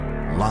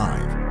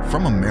Live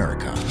from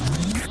America,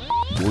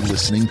 you're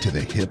listening to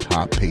the Hip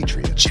Hop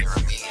Patriot,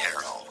 Jeremy Harrell.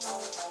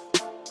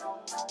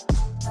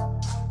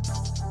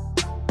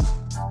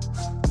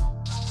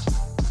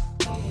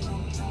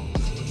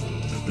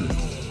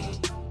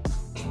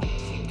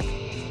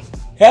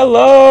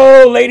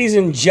 Hello, ladies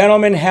and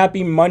gentlemen.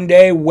 Happy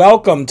Monday.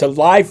 Welcome to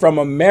Live from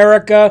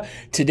America.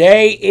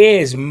 Today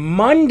is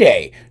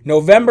Monday,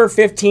 November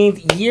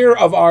 15th, year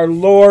of our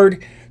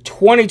Lord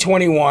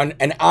 2021,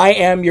 and I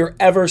am your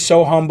ever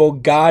so humble,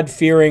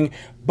 God-fearing,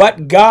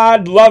 but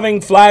God-loving,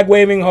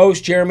 flag-waving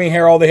host, Jeremy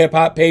Harrell, the Hip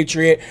Hop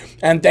Patriot,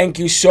 and thank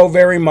you so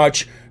very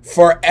much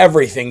for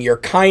everything. Your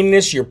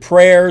kindness, your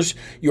prayers,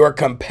 your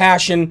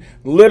compassion,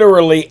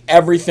 literally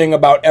everything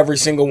about every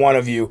single one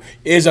of you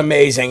is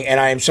amazing, and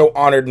I am so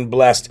honored and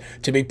blessed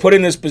to be put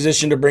in this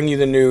position to bring you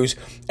the news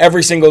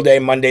every single day,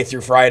 Monday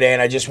through Friday,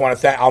 and I just want to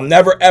thank, I'll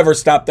never ever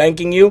stop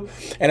thanking you,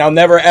 and I'll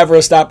never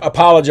ever stop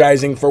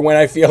apologizing for when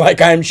I feel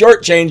like I'm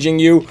shortchanging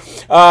you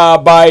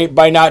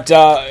by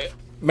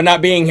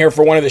not being here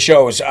for one of the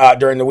shows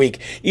during the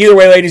week. Either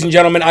way, ladies and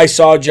gentlemen, I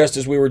saw just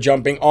as we were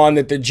jumping on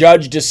that the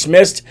judge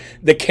dismissed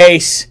the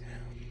case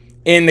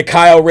in the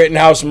Kyle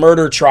Rittenhouse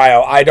murder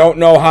trial. I don't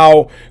know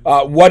how,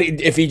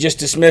 if he just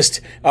dismissed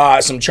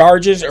some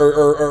charges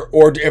or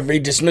if he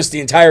dismissed the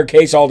entire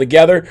case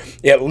altogether.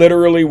 It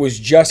literally was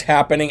just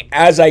happening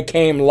as I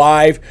came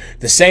live,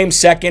 the same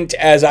second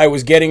as I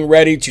was getting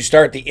ready to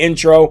start the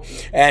intro.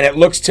 And it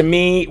looks to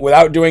me,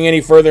 without doing any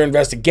further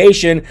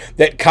investigation,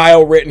 that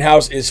Kyle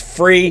Rittenhouse is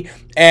free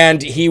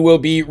and he will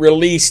be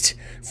released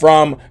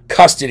from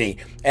custody.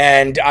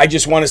 And I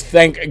just want to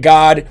thank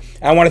God.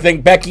 I want to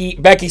thank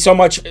Becky so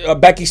much.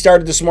 Becky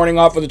started this morning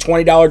off with a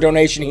 $20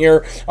 donation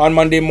here on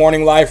Monday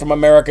Morning Live from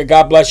America.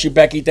 God bless you,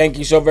 Becky. Thank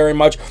you so very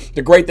much.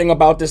 The great thing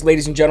about this,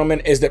 ladies and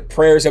gentlemen, is that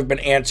prayers have been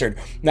answered.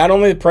 Not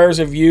only the prayers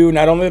of you,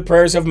 not only the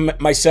prayers of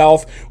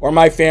myself or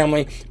my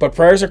family, but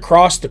prayers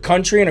across the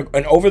country and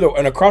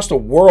across the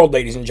world,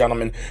 ladies and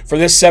gentlemen, for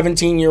this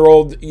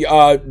 17-year-old,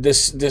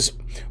 this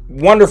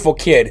wonderful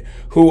kid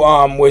who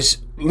was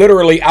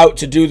literally out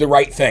to do the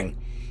right thing.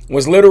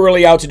 Was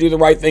literally out to do the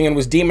right thing and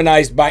was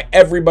demonized by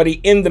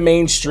everybody in the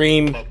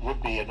mainstream. That would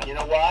be, you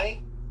know why?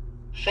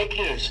 Fake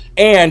news.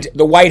 And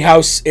the White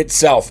House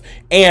itself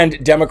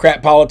and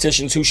Democrat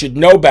politicians who should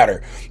know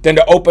better than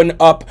to open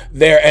up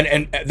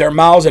their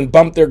mouths and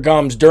bump their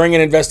gums during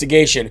an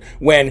investigation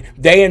when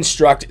they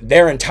instruct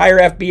their entire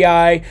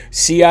FBI,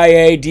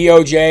 CIA,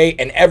 DOJ,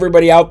 and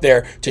everybody out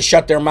there to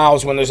shut their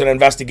mouths when there's an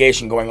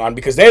investigation going on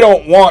because they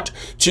don't want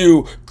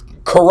to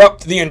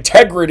corrupt the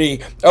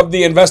integrity of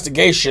the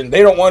investigation.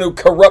 They don't want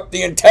to corrupt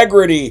the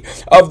integrity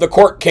of the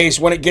court case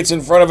when it gets in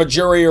front of a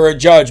jury or a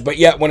judge, but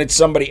yet when it's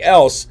somebody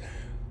else,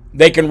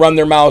 they can run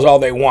their mouths all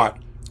they want.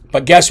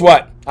 But guess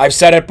what? I've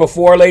said it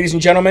before, ladies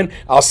and gentlemen.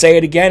 I'll say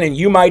it again, and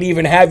you might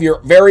even have your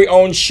very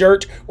own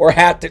shirt or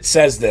hat that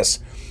says this.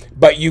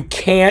 But you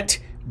can't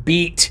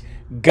beat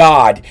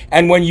God.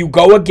 And when you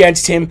go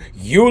against him,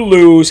 you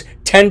lose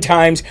 10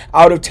 times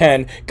out of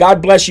 10.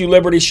 God bless you,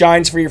 Liberty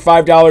Shines, for your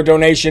 $5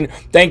 donation.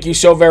 Thank you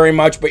so very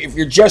much. But if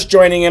you're just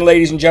joining in,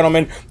 ladies and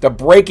gentlemen, the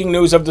breaking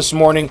news of this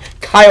morning,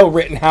 Kyle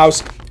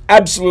Rittenhouse,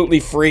 absolutely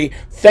free.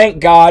 Thank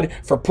God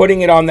for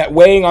putting it on that,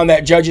 weighing on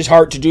that judge's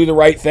heart to do the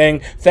right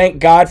thing. Thank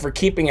God for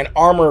keeping an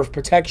armor of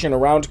protection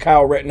around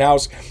Kyle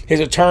Rittenhouse,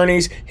 his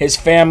attorneys, his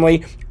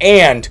family,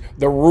 and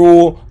the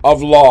rule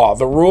of law.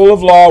 The rule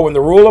of law, when the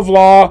rule of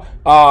law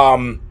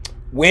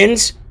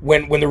wins,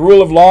 when the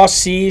rule of law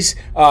sees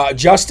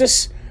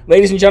justice,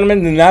 ladies and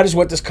gentlemen, then that is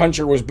what this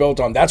country was built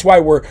on. That's why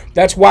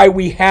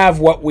we have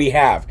what we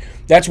have.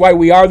 That's why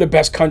we are the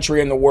best country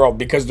in the world,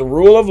 because the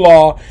rule of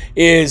law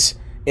is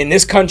in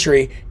this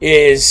country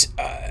is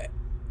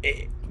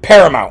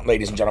paramount,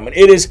 ladies and gentlemen.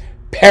 It is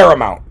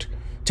paramount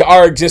to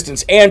our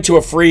existence and to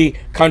a free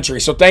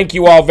country. So thank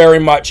you all very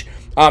much.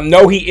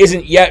 No, he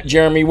isn't yet,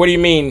 Jeremy. What do you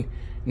mean?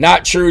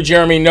 Not true,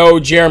 Jeremy. No,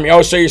 Jeremy.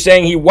 Oh, so you're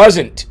saying he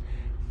wasn't.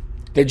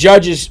 The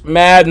judge is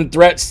mad and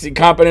threats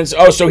incompetence.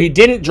 Oh, so he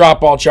didn't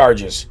drop all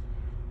charges.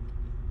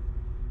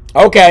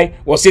 Okay.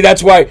 Well, see,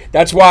 that's why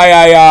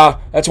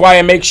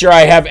I make sure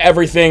I have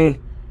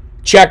everything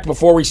checked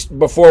before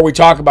we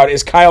talk about it.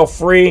 Is Kyle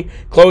free?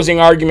 Closing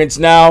arguments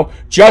now.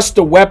 Just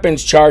the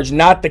weapons charge,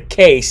 not the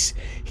case.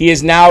 He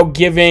is now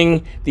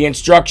giving the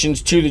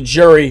instructions to the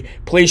jury.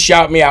 Please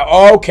shout me out.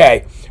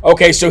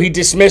 Okay, so he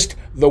dismissed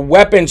the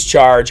weapons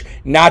charge,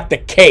 not the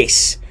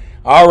case.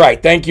 All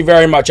right, thank you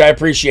very much. I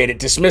appreciate it.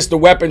 Dismiss the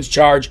weapons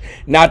charge,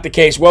 not the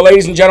case. Well,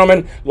 ladies and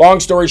gentlemen,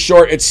 long story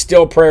short, it's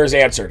still prayers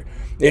answered.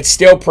 It's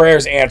still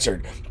prayers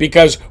answered.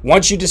 Because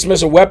once you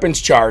dismiss a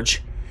weapons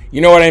charge,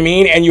 you know what I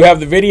mean? And you have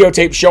the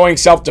videotape showing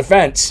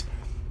self-defense.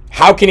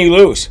 How can he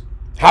lose?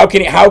 How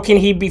can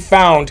he be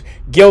found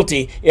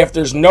guilty if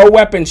there's no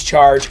weapons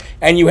charge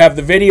and you have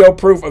the video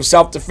proof of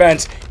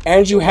self-defense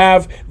and you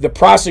have the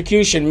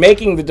prosecution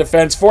making the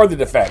defense for the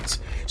defense?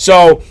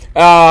 So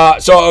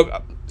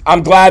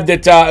I'm glad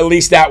that at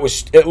least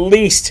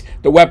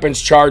the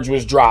weapons charge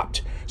was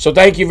dropped. So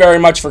thank you very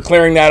much for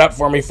clearing that up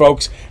for me,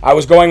 folks. I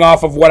was going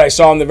off of what I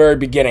saw in the very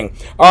beginning.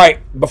 All right,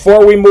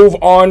 before we move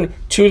on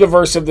to the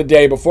verse of the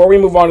day. Before we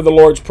move on to the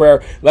Lord's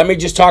Prayer, let me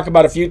just talk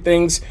about a few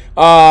things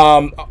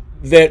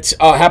that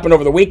happened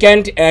over the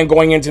weekend and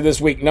going into this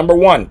week. Number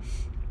one,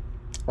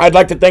 I'd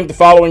like to thank the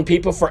following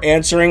people for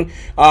answering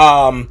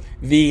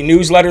the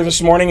newsletter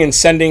this morning and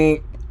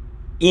sending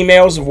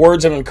emails of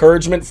words of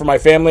encouragement for my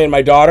family and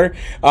my daughter.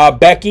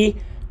 Betty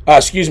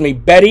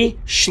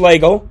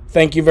Schlegel,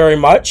 thank you very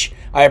much.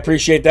 I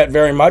appreciate that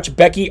very much.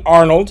 Becky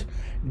Arnold,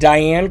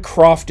 Diane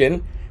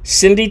Crofton,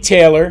 Cindy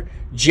Taylor,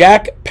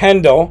 Jack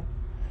Pendle,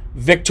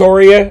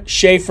 Victoria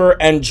Schaefer,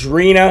 and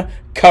Drina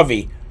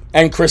Covey,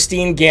 and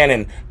Christine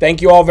Gannon.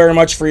 Thank you all very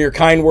much for your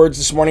kind words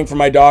this morning for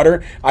my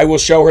daughter. I will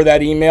show her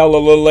that email a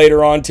little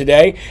later on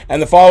today.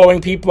 And the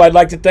following people I'd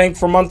like to thank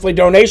for monthly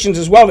donations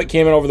as well that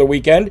came in over the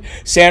weekend.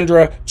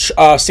 Sandra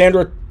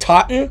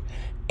Totten,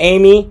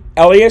 Amy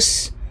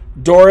Elias,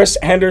 Doris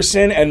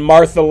Henderson, and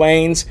Martha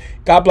Lanes.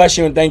 God bless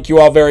you and thank you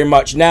all very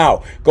much.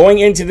 Now, going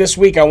into this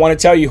week, I want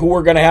to tell you who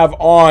we're going to have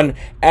on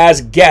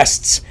as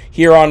guests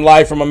here on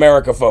Live from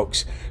America,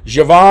 folks.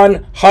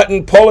 Javon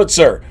Hutton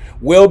Pulitzer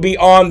will be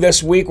on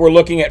this week. We're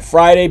looking at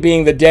Friday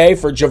being the day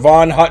for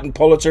Javon Hutton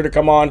Pulitzer to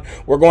come on.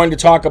 We're going to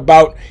talk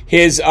about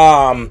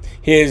the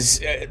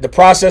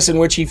process in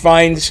which he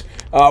finds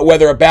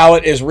whether a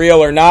ballot is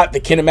real or not,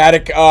 the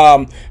kinematic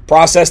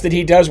process that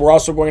he does. We're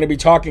also going to be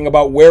talking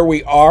about where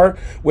we are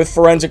with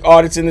forensic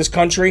audits in this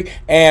country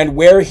and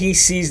where he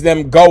sees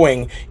them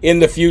going in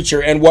the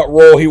future and what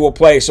role he will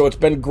play. So it's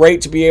been great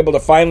to be able to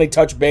finally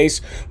touch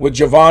base with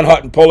Javon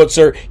Hutton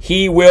Pulitzer.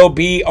 He will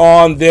be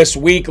on this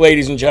week,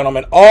 ladies and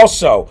gentlemen.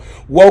 Also,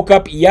 woke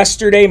up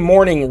yesterday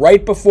morning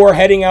right before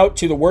heading out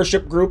to the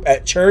worship group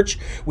at church.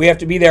 We have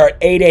to be there at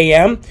 8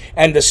 a.m.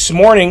 And this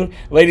morning,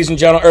 ladies and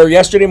gentlemen, or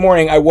yesterday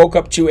morning, I woke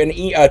up to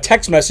a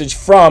text message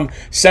from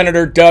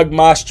Senator Doug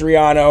Mastriano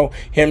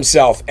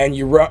himself. And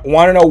you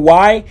want to know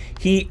why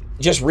he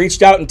just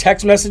reached out and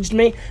text messaged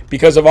me?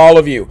 Because of all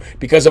of you.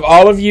 Because of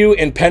all of you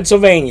in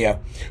Pennsylvania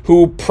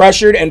who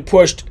pressured and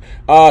pushed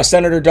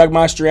Senator Doug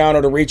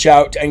Mastriano to reach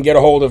out and get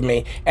a hold of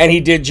me. And he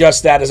did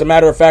just that. As a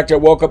matter of fact, I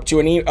woke up to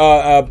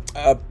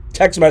a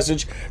text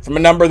message from a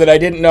number that I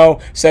didn't know.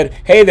 Said,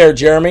 "Hey there,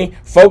 Jeremy.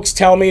 Folks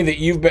tell me that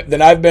you've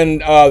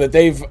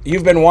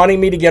been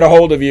wanting me to get a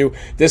hold of you.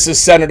 This is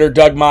Senator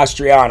Doug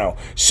Mastriano."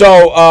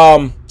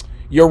 So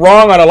you're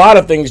wrong on a lot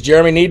of things,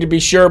 Jeremy. Need to be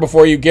sure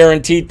before you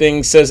guarantee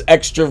things. Says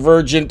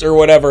extravergent or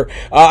whatever.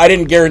 I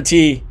didn't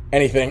guarantee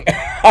anything.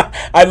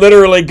 I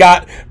literally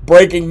got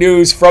breaking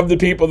news from the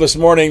people this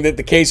morning that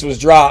the case was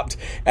dropped.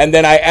 And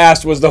then I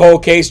asked, was the whole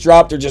case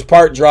dropped or just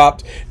part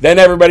dropped? Then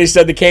everybody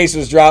said the case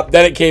was dropped.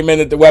 Then it came in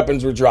that the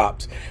weapons were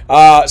dropped.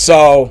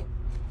 So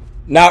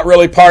not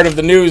really part of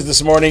the news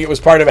this morning. It was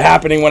part of it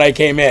happening when I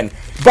came in.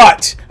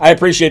 But I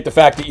appreciate the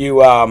fact that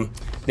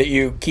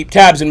you keep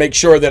tabs and make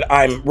sure that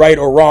I'm right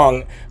or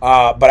wrong.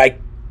 But I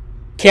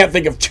can't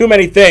think of too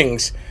many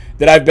things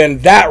that I've been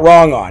that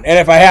wrong on. And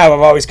if I have, I've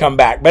always come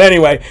back. But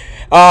anyway,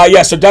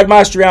 so Doug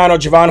Mastriano,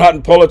 Javon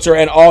Hutton Pulitzer,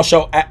 and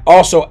also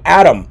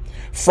Adam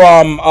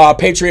from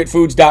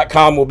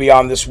PatriotFoods.com will be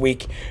on this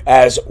week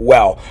as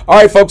well. All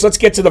right, folks, let's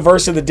get to the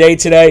verse of the day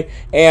today.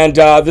 And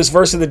this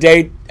verse of the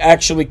day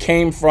actually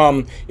came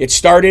from, it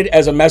started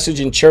as a message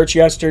in church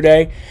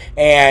yesterday.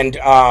 And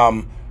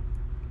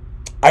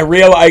I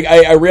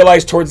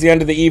realized towards the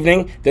end of the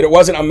evening that it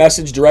wasn't a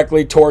message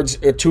directly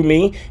to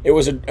me. It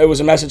was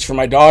a message for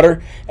my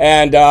daughter.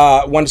 And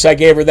once I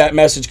gave her that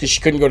message, because she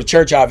couldn't go to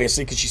church,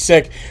 obviously, because she's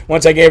sick.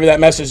 Once I gave her that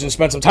message and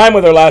spent some time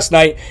with her last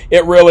night,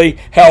 it really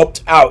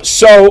helped out.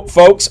 So,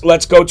 folks,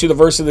 let's go to the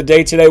verse of the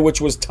day today, which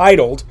was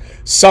titled,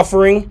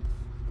 Suffering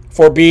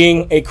for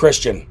Being a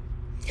Christian.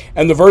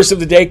 And the verse of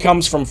the day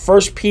comes from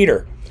 1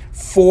 Peter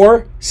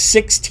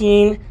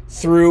 4:16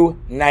 through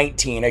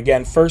 19.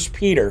 Again, 1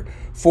 Peter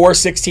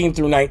 4:16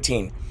 through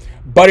 19.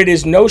 But it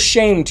is no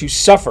shame to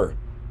suffer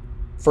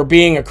for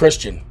being a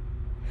Christian.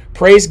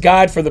 Praise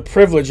God for the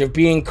privilege of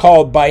being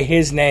called by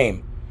his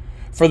name.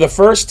 For the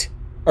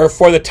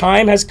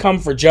time has come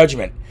for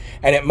judgment,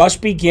 and it must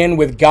begin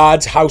with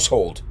God's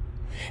household.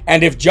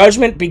 And if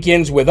judgment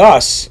begins with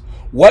us,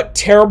 what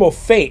terrible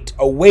fate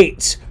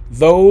awaits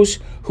those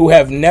who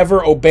have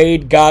never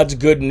obeyed God's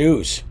good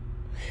news?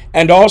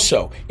 And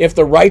also, if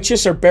the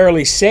righteous are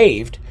barely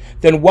saved,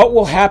 then what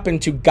will happen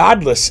to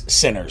godless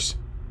sinners?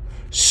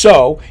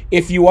 So,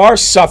 if you are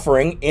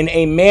suffering in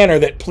a manner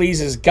that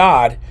pleases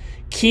God,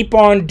 keep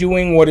on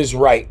doing what is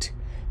right,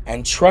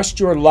 and trust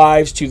your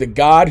lives to the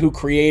God who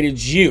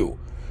created you,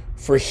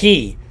 for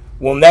he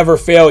will never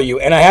fail you.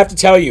 And I have to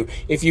tell you,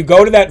 if you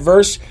go to that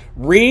verse,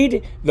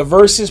 read the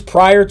verses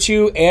prior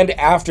to and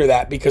after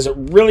that, because it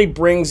really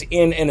brings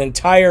in an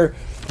entire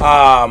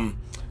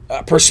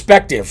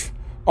perspective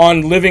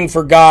on living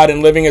for God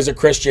and living as a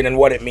Christian and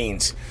what it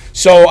means.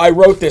 So I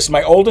wrote this.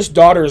 My oldest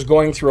daughter is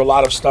going through a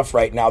lot of stuff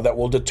right now that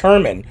will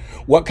determine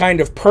what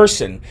kind of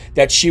person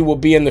that she will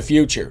be in the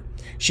future.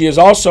 She is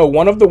also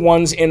one of the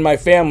ones in my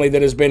family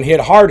that has been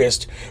hit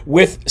hardest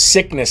with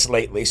sickness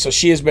lately. So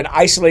she has been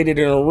isolated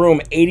in a room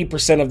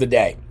 80% of the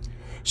day.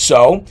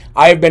 So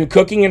I have been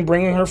cooking and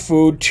bringing her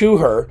food to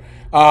her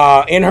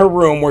in her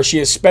room where she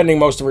is spending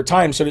most of her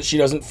time so that she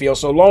doesn't feel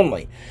so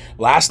lonely.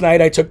 Last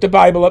night I took the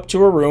Bible up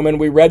to her room and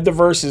we read the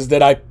verses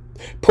that I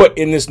put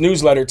in this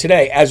newsletter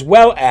today, as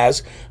well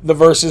as the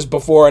verses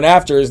before and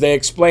after, as they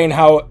explain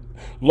how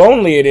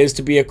lonely it is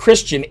to be a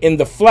Christian in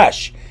the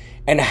flesh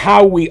and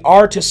how we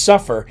are to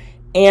suffer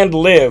and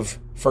live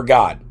for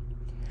God.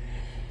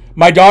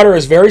 My daughter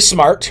is very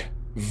smart,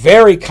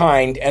 very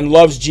kind, and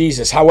loves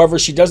Jesus. However,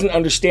 she doesn't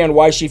understand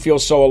why she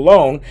feels so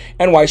alone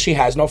and why she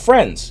has no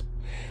friends.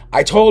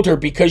 I told her,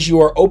 because you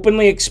are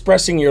openly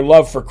expressing your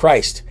love for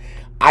Christ.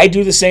 I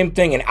do the same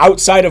thing, and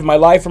outside of my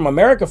Live from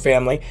America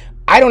family,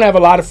 I don't have a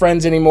lot of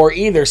friends anymore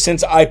either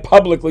since I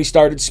publicly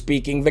started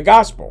speaking the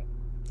gospel.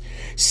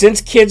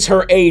 Since kids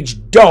her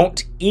age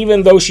don't,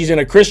 even though she's in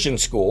a Christian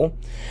school,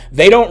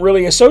 they don't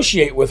really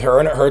associate with her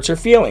and it hurts her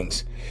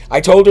feelings. I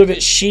told her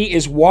that she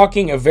is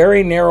walking a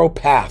very narrow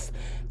path.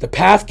 The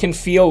path can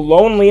feel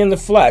lonely in the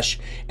flesh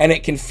and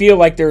it can feel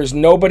like there is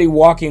nobody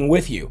walking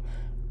with you.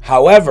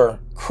 However,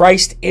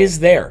 Christ is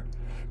there.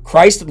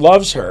 Christ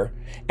loves her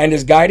and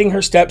is guiding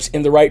her steps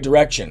in the right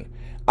direction.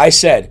 I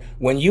said,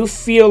 when you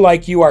feel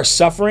like you are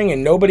suffering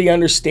and nobody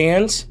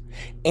understands,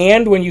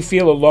 and when you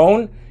feel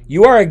alone,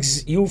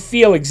 you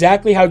feel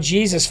exactly how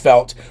Jesus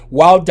felt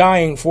while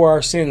dying for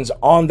our sins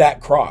on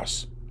that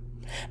cross.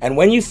 And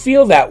when you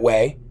feel that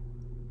way,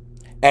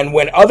 and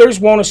when others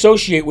won't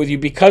associate with you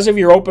because of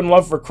your open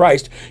love for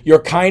Christ, your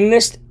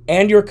kindness,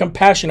 and your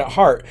compassionate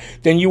heart,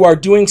 then you are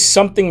doing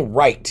something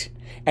right.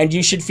 And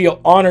you should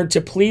feel honored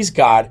to please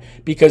God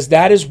because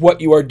that is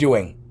what you are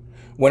doing.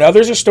 When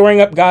others are storing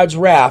up God's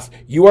wrath,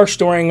 you are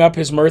storing up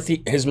His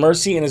mercy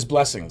and His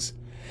blessings.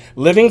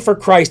 Living for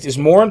Christ is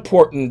more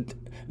important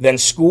than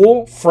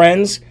school,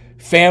 friends,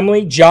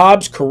 family,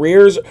 jobs,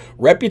 careers,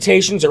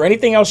 reputations, or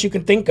anything else you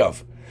can think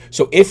of.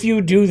 So if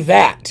you do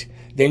that,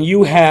 then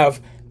you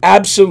have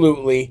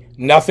absolutely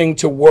nothing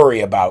to worry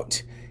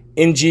about.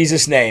 In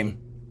Jesus' name,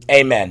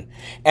 amen.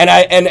 And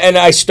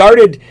I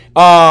started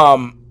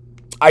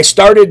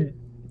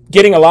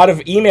getting a lot of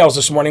emails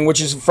this morning,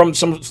 which is from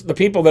some of the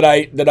people that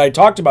I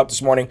talked about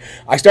this morning.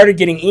 I started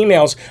getting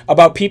emails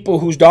about people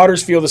whose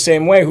daughters feel the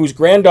same way, whose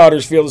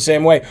granddaughters feel the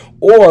same way,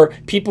 or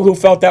people who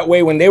felt that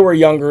way when they were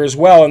younger as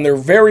well. And they're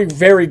very,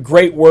 very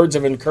great words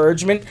of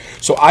encouragement.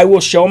 So I will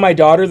show my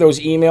daughter those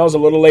emails a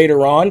little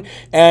later on.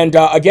 And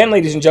again,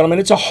 ladies and gentlemen,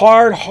 it's a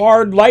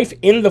hard life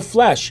in the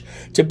flesh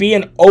to be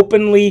an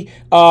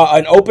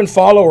open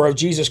follower of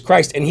Jesus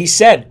Christ. And He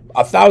said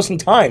 1,000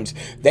 times,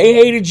 they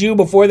hated you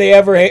before they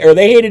ever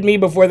they hated me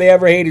before they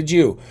ever hated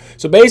you.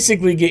 So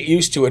basically get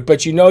used to it,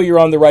 but you know you're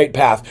on the right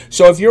path.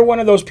 So if you're one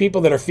of those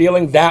people that are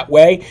feeling that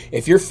way,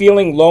 if you're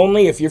feeling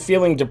lonely, if you're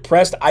feeling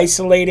depressed,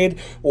 isolated,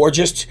 or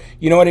just,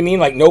 you know what I mean,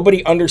 like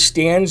nobody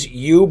understands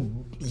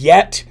you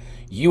yet,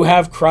 you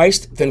have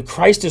Christ, then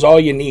Christ is all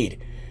you need.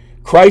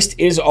 Christ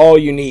is all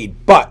you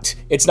need. But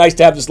it's nice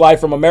to have this Live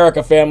from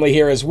America family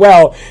here as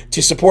well to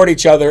support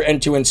each other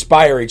and to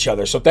inspire each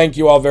other. So thank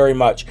you all very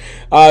much.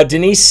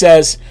 Denise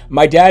says,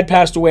 my dad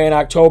passed away in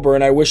October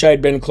and I wish I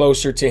had been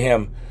closer to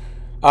him.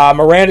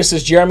 Miranda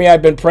says, Jeremy,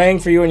 I've been praying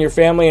for you and your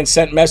family and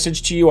sent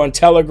message to you on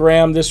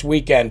Telegram this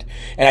weekend.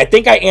 And I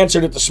think I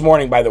answered it this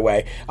morning, by the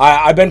way.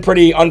 I've been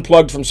pretty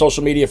unplugged from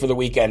social media for the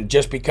weekend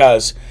just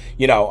because,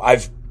 you know,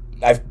 I've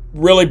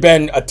really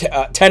been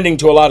attending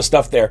to a lot of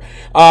stuff there.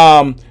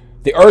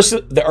 The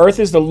earth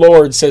is the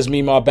Lord, says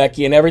Meemaw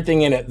Becky, and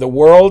everything in it, the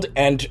world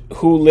and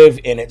who live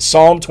in it.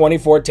 Psalm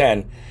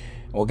 24:10.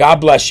 Well,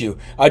 God bless you.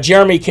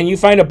 Jeremy, can you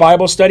find a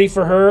Bible study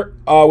for her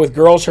with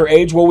girls her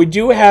age? Well, we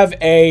do have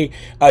a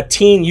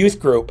teen youth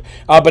group,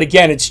 but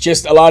again, it's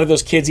just a lot of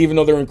those kids, even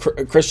though they're in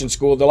Christian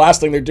school, the last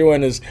thing they're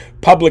doing is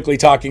publicly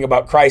talking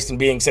about Christ and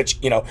being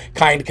such,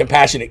 kind,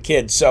 compassionate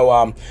kids.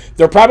 So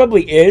there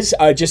probably is.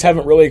 I just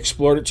haven't really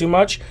explored it too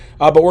much,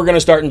 but we're going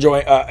to start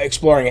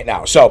exploring it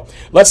now. So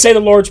let's say the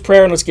Lord's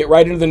Prayer and let's get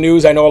right into the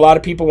news. I know a lot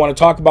of people want to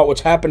talk about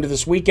what's happened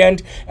this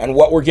weekend and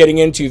what we're getting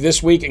into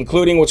this week,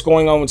 including what's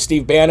going on with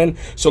Steve Bannon.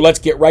 So let's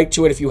get right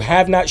to it. If you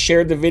have not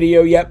shared the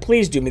video yet,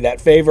 please do me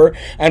that favor.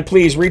 And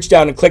please reach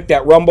down and click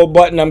that Rumble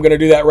button. I'm going to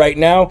do that right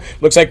now.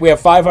 Looks like we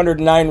have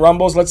 509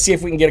 Rumbles. Let's see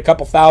if we can get a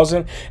couple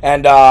thousand.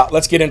 And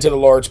let's get into the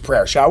Lord's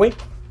Prayer, shall we?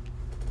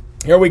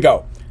 Here we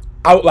go.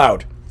 Out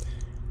loud.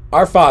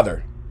 Our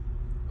Father,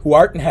 who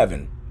art in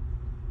heaven,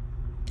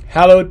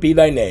 hallowed be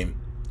thy name.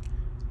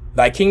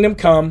 Thy kingdom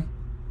come,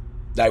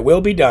 thy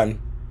will be done,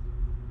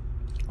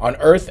 on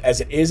earth as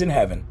it is in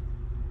heaven.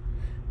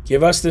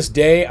 Give us this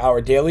day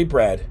our daily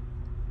bread,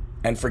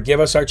 and forgive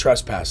us our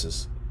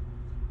trespasses,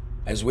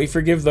 as we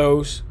forgive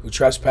those who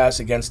trespass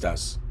against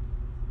us.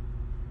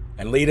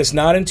 And lead us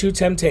not into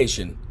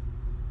temptation,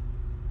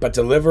 but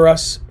deliver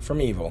us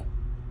from evil.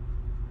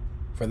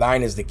 For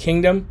thine is the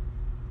kingdom,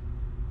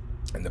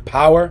 and the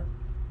power,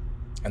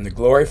 and the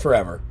glory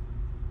forever.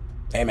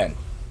 Amen.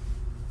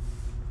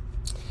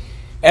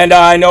 And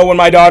I know when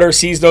my daughter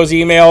sees those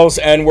emails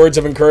and words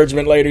of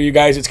encouragement later, you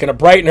guys, it's going to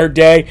brighten her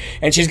day,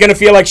 and she's going to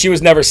feel like she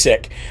was never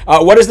sick.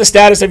 What is the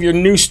status of your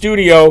new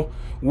studio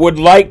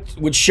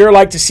would sure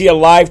like to see a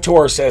live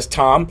tour, says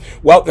Tom.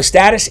 Well, the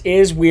status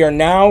is we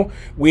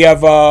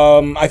have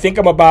I think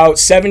I'm about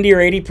 70 or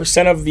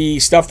 80% of the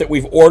stuff that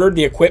we've ordered.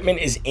 The equipment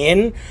is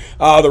in.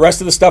 The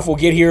rest of the stuff will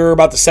get here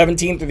about the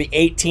 17th or the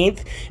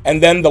 18th.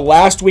 And then the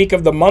last week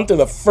of the month or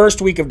the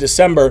first week of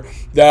December,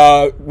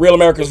 the Real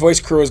America's Voice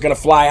crew is going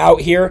to fly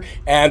out here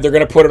and they're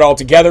going to put it all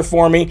together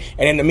for me.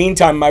 And in the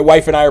meantime, my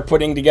wife and I are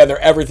putting together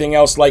everything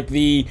else, like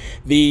the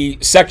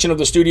section of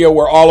the studio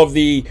where all of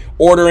the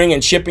ordering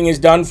and shipping is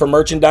done for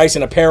merchandise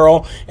and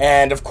apparel.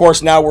 And of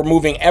course, now we're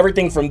moving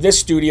everything from this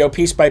studio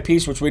piece by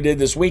piece, which we did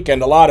this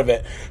weekend, a lot of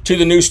it, to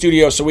the new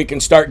studio so we can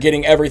start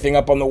getting everything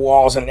up on the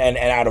walls and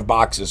out of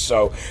boxes.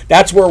 So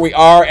that's where we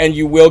are, and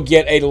you will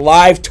get a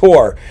live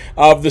tour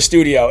of the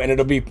studio, and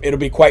it'll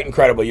be quite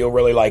incredible. You'll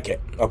really like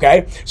it.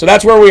 Okay? So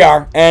that's where we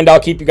are, and I'll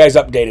keep you guys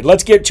updated.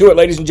 Let's get to it,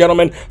 ladies and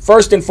gentlemen.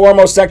 First and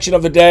foremost section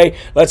of the day,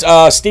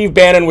 Steve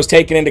Bannon was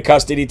taken into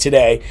custody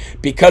today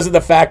because of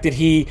the fact that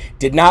he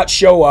did not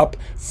show up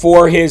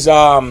for his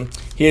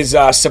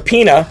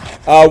subpoena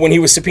when he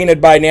was subpoenaed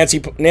by Nancy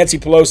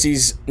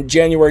Pelosi's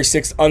January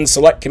 6th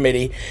Unselect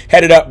Committee,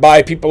 headed up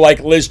by people like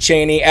Liz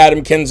Cheney,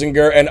 Adam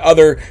Kinzinger, and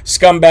other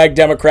scumbag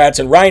Democrats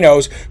and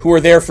rhinos who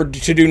were there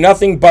to do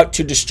nothing but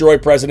to destroy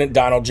President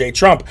Donald J.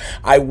 Trump.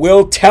 I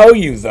will tell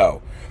you,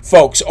 though,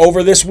 folks,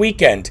 over this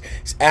weekend,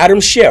 Adam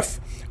Schiff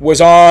was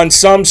on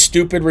some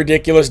stupid,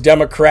 ridiculous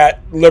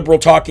Democrat liberal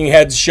talking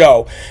heads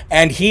show,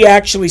 and he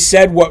actually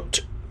said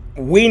what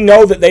we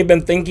know that they've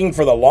been thinking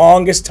for the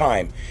longest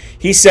time.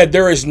 He said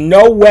there is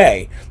no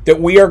way that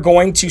we are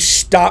going to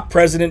stop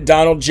President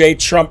Donald J.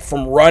 Trump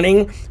from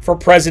running for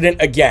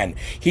president again.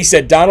 He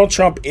said Donald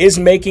Trump is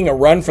making a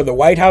run for the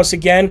White House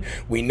again.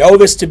 We know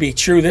this to be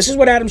true. This is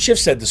what Adam Schiff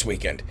said this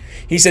weekend.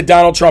 He said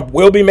Donald Trump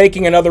will be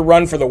making another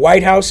run for the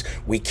White House.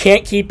 We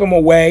can't keep him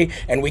away,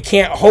 and we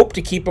can't hope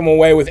to keep him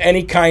away with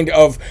any kind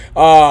of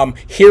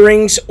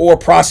hearings or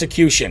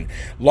prosecution.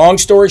 Long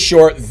story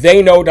short,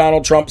 they know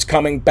Donald Trump's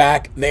coming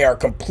back. They are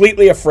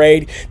completely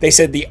afraid. They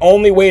said the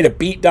only way to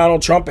beat Donald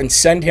Trump and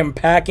send him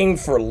packing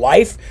for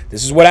life,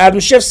 this is what Adam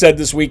Schiff said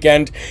this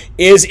weekend,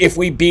 is if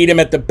we beat him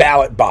at the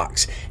ballot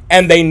box.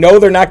 And they know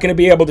they're not going to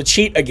be able to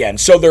cheat again.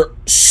 So they're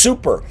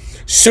super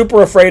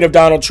afraid of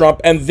Donald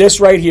Trump, and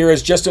this right here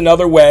is just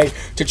another way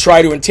to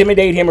try to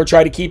intimidate him or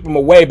try to keep him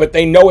away, but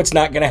they know it's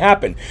not going to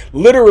happen.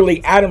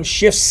 Literally, Adam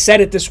Schiff said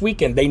it this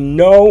weekend. They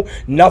know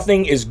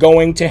nothing is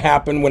going to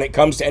happen when it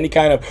comes to any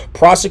kind of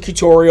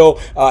prosecutorial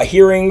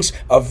hearings,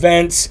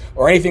 events,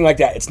 or anything like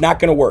that. It's not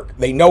going to work.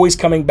 They know he's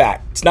coming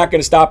back. It's not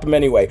going to stop him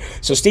anyway.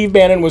 So Steve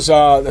Bannon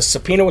the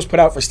subpoena was put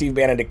out for Steve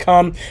Bannon to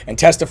come and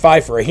testify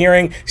for a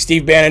hearing.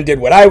 Steve Bannon did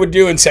what I would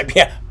do and said,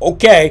 yeah,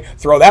 okay,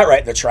 throw that right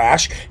in the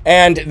trash.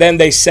 And then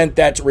they sent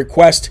that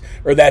request,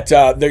 or that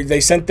they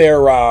sent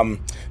their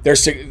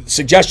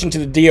suggestion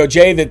to the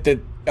DOJ that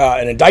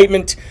an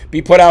indictment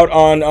be put out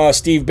on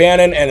Steve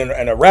Bannon and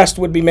an arrest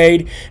would be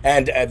made,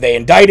 and they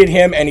indicted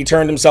him, and he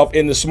turned himself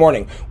in this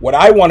morning. What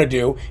I want to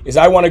do is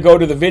I want to go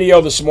to the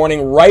video this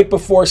morning right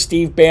before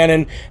Steve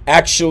Bannon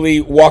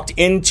actually walked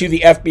into the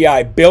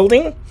FBI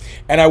building,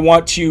 and I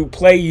want to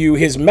play you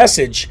his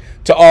message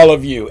to all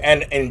of you,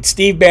 and in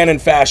Steve Bannon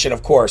fashion,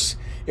 of course.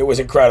 It was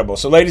incredible.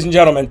 So, ladies and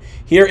gentlemen,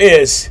 here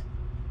is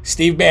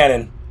Steve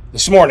Bannon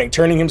this morning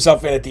turning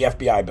himself in at the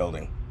FBI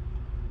building.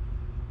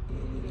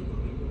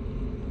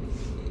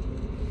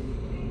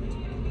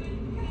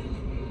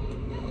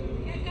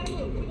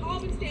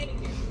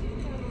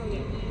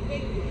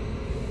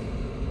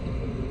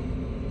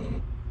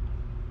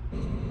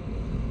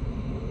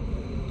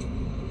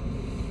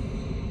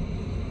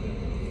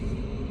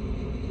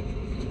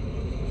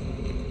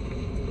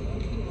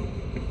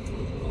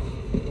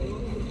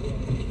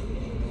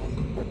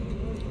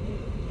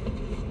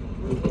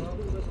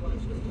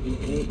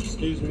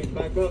 Excuse me,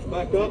 back up.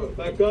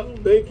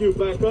 Thank you,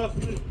 back up.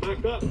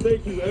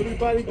 Thank you.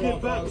 Everybody get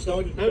back.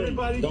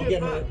 Everybody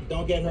get back.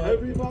 Don't get hurt.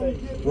 Everybody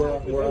get back. Where are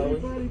we?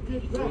 Everybody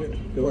get back.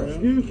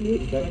 Excuse me.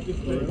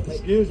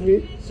 Excuse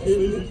me.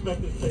 Please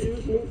respect the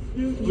state.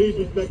 Please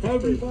respect the state.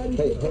 Everybody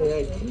get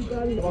back.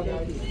 Come on,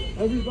 guys.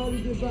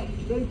 Everybody get back.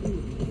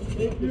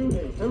 Thank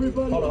you.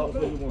 Everybody Hold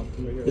get on.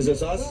 back. Is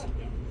this us?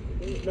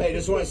 Hey,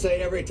 just want to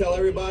say, tell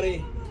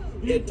everybody,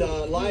 it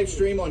live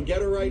stream on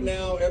Getter right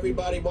now.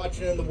 Everybody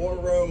watching in the war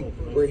room,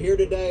 we're here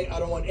today. I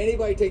don't want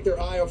anybody to take their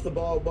eye off the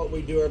ball of what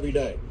we do every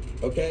day.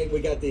 Okay, we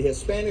got the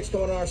Hispanics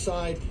coming on our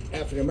side,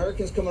 African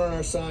Americans coming on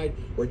our side.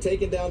 We're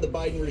taking down the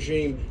Biden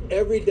regime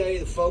every day.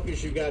 The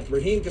focus, you got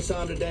Raheem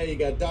Kassam today, you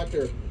got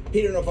Dr.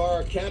 Peter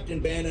Navarro, Captain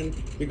Bannon.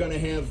 You're going to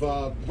have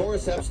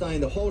Boris Epstein,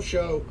 the whole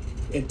show.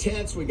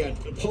 Intense. We got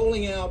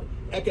polling out,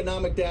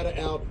 economic data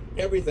out,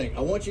 everything.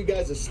 I want you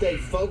guys to stay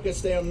focused,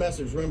 stay on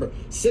message. Remember,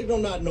 signal,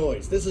 not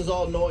noise. This is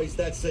all noise,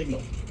 that's signal.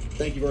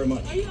 Thank you very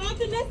much. Are you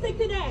optimistic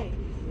today?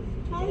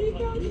 How are you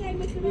feeling today,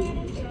 Mr.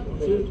 Bannon?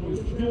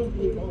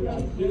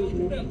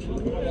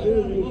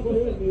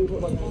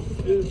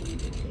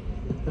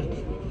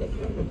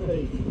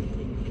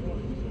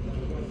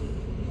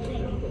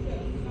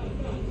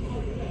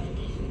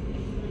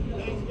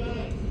 Thanks,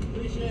 guys.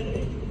 Appreciate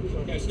it.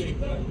 Okay, Steve.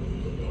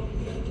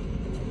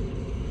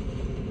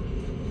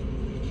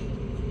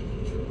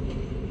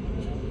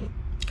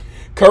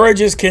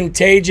 Courage is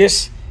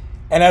contagious.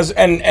 And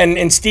and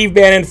in Steve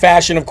Bannon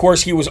fashion, of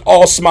course, he was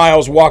all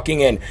smiles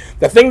walking in.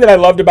 The thing that I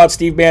loved about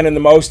Steve Bannon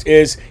the most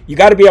is you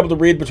got to be able to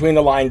read between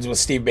the lines with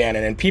Steve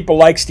Bannon, and people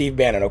like Steve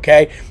Bannon,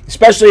 okay?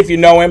 Especially if you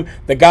know him.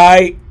 The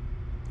guy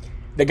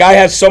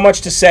has so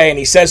much to say, and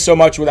he says so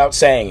much without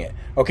saying it,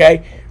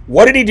 okay?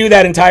 What did he do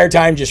that entire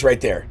time just right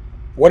there?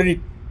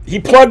 He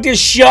plugged his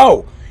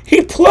show.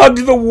 He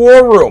plugged the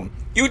War Room.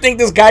 You think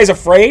this guy's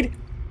afraid?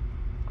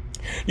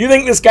 You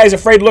think this guy's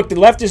afraid? Look, the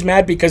left is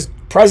mad because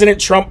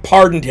President Trump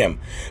pardoned him.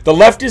 The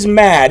left is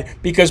mad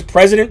because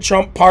President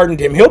Trump pardoned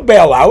him. He'll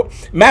bail out.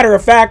 Matter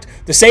of fact,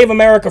 the Save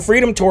America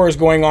Freedom Tour is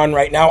going on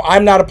right now.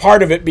 I'm not a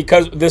part of it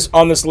because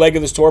on this leg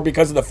of this tour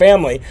because of the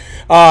family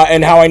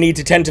and how I need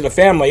to tend to the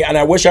family. And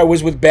I wish I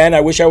was with Ben.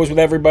 I wish I was with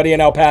everybody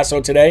in El Paso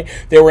today.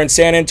 They were in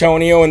San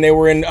Antonio and they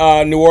were in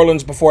New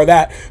Orleans before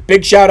that.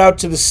 Big shout out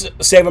to the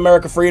Save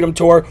America Freedom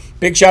Tour.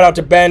 Big shout out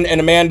to Ben and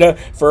Amanda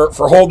for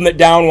holding it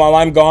down while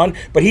I'm gone.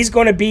 But he's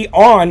going to be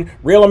on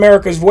Real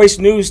America's Voice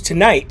News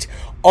tonight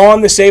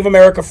on the Save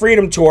America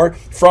Freedom Tour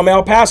from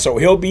El Paso.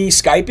 He'll be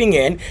Skyping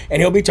in, and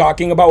he'll be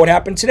talking about what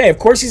happened today. Of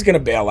course he's going to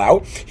bail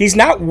out. He's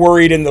not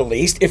worried in the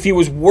least. If he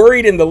was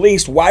worried in the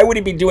least, why would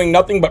he be doing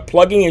nothing but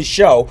plugging his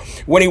show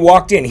when he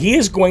walked in? He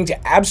is going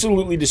to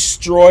absolutely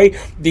destroy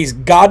these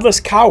godless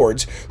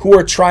cowards who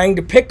are trying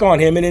to pick on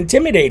him and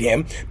intimidate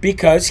him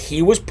because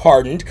he was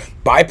pardoned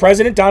by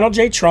President Donald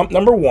J. Trump,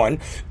 number one,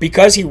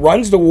 because he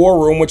runs the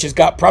War Room, which has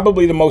got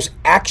probably the most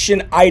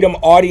action item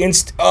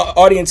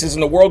audiences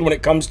in the world when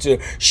it comes to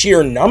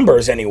sheer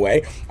numbers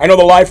anyway. I know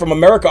the Live from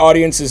America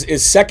audience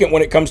is second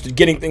when it comes to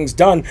getting things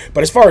done,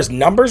 but as far as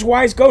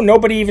numbers-wise go,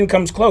 nobody even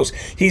comes close.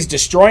 He's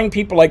destroying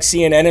people like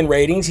CNN in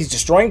ratings. He's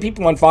destroying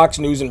people on Fox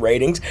News in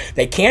ratings.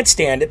 They can't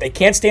stand it. They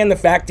can't stand the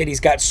fact that he's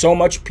got so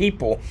much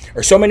people,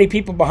 or so many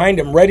people behind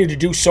him ready to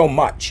do so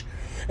much.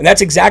 And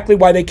that's exactly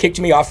why they kicked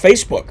me off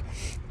Facebook.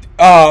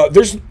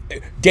 There's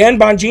Dan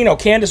Bongino,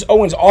 Candace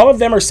Owens, all of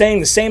them are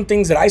saying the same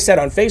things that I said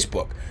on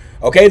Facebook.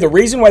 Okay, the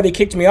reason why they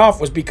kicked me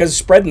off was because of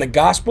spreading the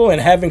gospel and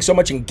having so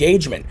much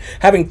engagement,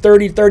 having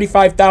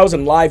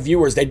 35,000 live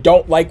viewers. They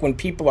don't like when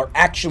people are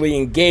actually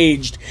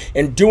engaged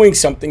in doing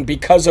something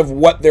because of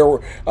what they're,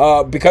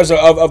 because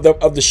of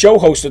the show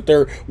host that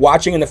they're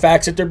watching and the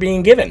facts that they're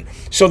being given.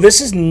 So this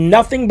is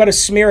nothing but a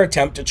smear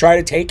attempt to try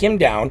to take him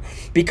down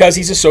because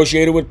he's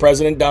associated with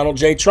President Donald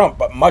J. Trump.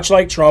 But much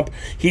like Trump,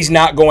 he's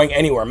not going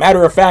anywhere.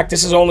 Matter of fact,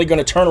 this is only going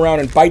to turn around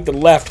and bite the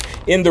left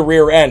in the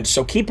rear end.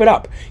 So keep it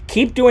up.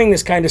 Keep doing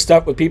this kind of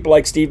stuff with people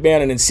like Steve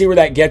Bannon and see where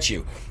that gets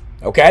you.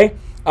 Okay?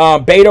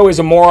 Beto is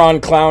a moron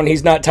clown.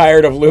 He's not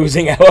tired of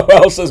losing.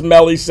 LOL, says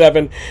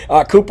Melly7.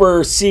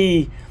 Cooper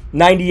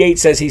C98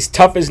 says he's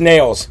tough as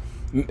nails.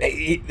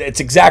 It's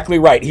exactly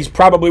right. He's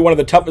probably one of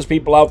the toughest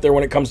people out there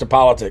when it comes to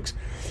politics.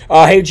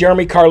 Hey,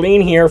 Jeremy,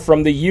 Carlene here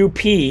from the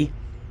UP.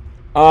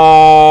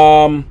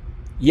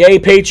 Yay,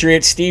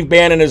 Patriots. Steve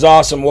Bannon is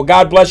awesome. Well,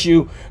 God bless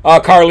you,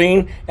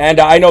 Carlene.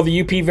 And I know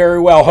the UP very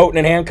well. Houghton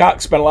and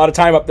Hancock. Spent a lot of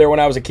time up there when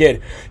I was a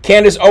kid.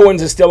 Candace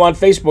Owens is still on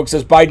Facebook,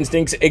 says Biden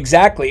stinks.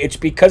 Exactly. It's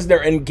because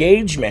their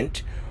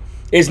engagement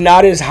is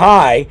not as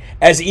high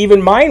as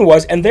even mine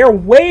was, and they're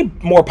way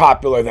more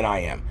popular than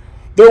I am.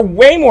 They're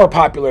way more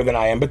popular than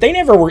I am, but they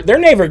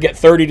never get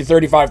 30 to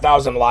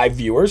 35,000 live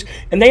viewers,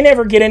 and they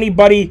never get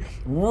anybody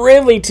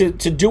really to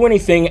do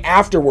anything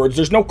afterwards.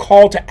 There's no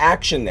call to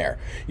action there.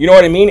 You know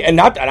what I mean? And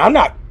I'm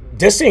not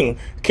dissing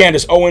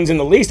Candace Owens in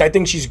the least. I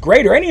think she's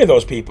great, or any of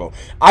those people.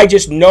 I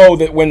just know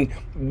that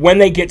when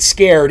they get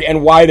scared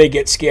and why they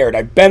get scared.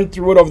 I've been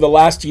through it over the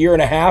last year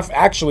and a half.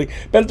 Actually,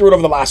 been through it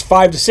over the last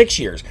 5 to 6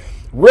 years.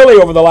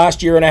 Really over the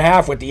last year and a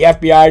half, with the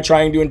FBI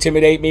trying to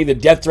intimidate me, the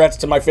death threats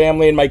to my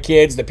family and my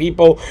kids, the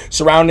people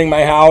surrounding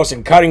my house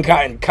and popping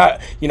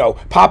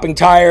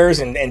tires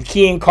and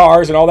keying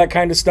cars and all that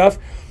kind of stuff.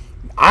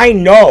 I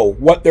know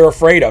what they're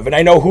afraid of, and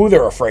I know who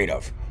they're afraid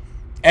of.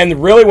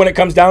 And really, when it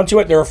comes down to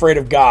it, they're afraid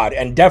of God.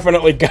 And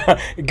definitely, God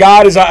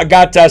has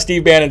got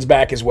Steve Bannon's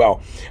back as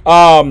well.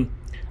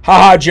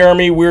 Haha,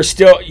 Jeremy, you're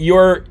still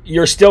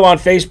on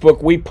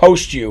Facebook. We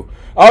post you.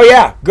 Oh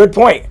yeah, good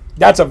point.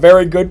 That's a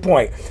very good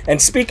point.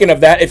 And speaking of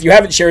that, if you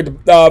haven't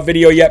shared the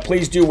video yet,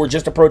 please do. We're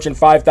just approaching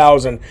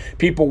 5,000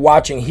 people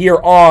watching here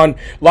on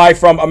Live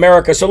from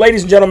America. So,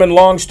 ladies and gentlemen,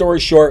 long story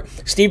short,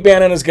 Steve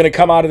Bannon is going to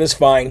come out of this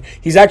fine.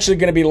 He's actually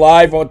going to be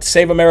live on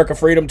Save America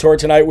Freedom Tour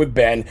tonight with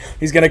Ben.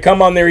 He's going to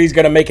come on there. He's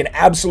going to make an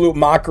absolute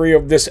mockery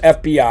of this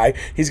FBI.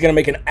 He's going to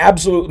make an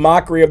absolute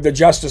mockery of the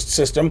justice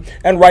system,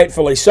 and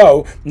rightfully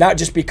so, not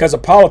just because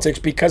of politics,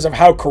 because of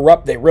how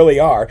corrupt they really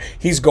are.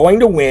 He's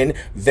going to win.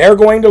 They're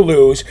going to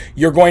lose.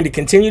 You're going to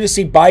continue to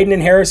see Biden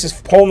and Harris's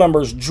poll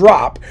numbers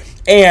drop,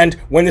 and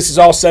when this is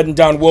all said and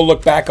done, we'll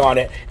look back on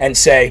it and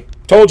say,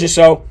 told you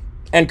so,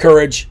 and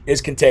courage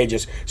is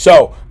contagious.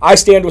 So I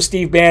stand with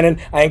Steve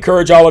Bannon. I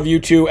encourage all of you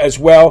to as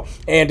well,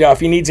 and if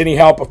he needs any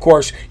help, of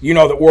course, you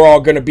know that we're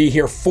all going to be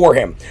here for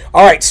him.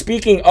 All right,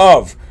 speaking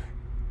of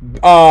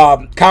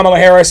Kamala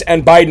Harris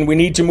and Biden, we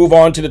need to move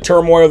on to the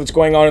turmoil that's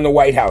going on in the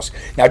White House.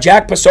 Now,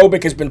 Jack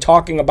Posobiec has been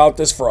talking about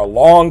this for a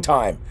long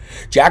time.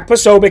 Jack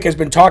Posobiec has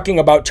been talking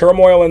about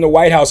turmoil in the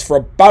White House for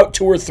about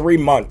 2 or 3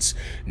 months.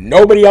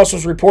 Nobody else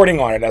was reporting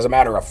on it. As a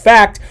matter of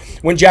fact,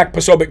 when Jack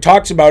Posobiec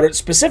talks about it,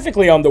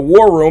 specifically on the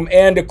War Room,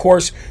 and of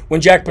course,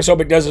 when Jack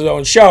Posobiec does his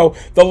own show,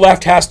 the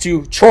left has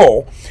to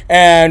troll,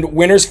 and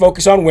winners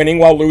focus on winning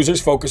while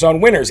losers focus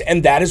on winners.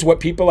 And that is what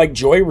people like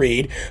Joy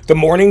Reid, The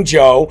Morning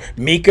Joe,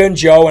 Mika and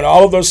Joe, and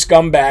all of those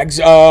scumbags,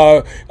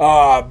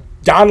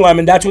 Don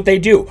Lemon, that's what they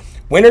do.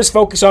 Winners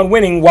focus on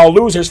winning while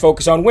losers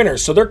focus on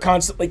winners. So they're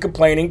constantly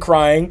complaining,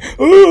 crying,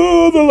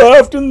 oh, the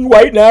left and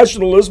white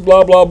nationalists,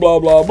 blah, blah, blah,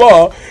 blah,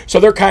 blah. So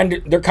they're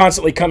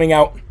constantly coming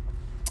out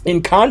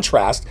in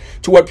contrast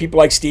to what people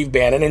like Steve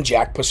Bannon and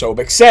Jack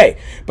Posobiec say.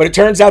 But it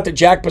turns out that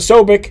Jack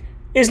Posobiec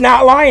is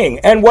not lying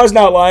and was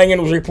not lying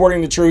and was reporting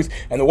the truth.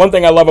 And the one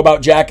thing I love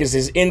about Jack is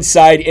his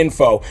inside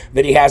info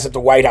that he has at the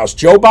White House.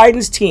 Joe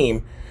Biden's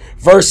team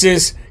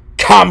versus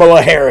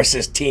Kamala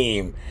Harris's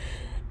team.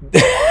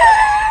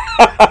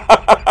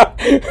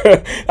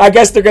 I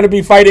guess they're going to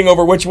be fighting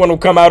over which one will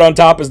come out on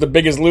top as the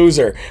biggest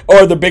loser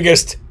or the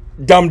biggest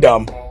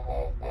dum-dum,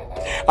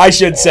 I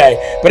should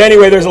say. But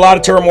anyway, there's a lot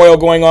of turmoil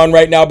going on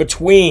right now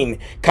between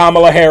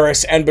Kamala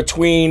Harris and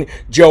between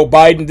Joe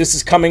Biden. This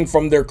is coming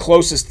from their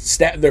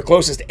closest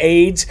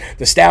aides,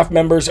 the staff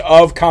members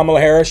of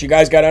Kamala Harris. You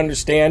guys got to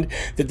understand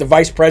that the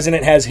vice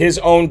president has his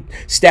own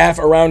staff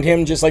around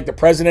him, just like the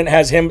president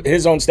has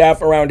his own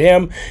staff around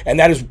him. And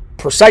that is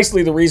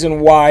precisely the reason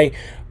why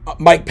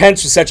Mike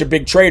Pence was such a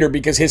big traitor,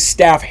 because his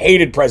staff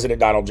hated President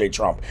Donald J.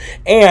 Trump.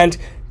 And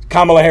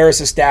Kamala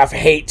Harris's staff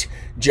hate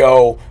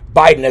Joe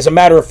Biden. As a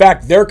matter of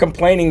fact, they're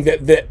complaining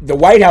that the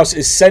White House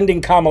is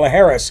sending Kamala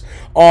Harris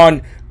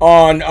on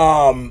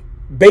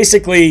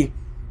basically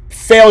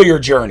failure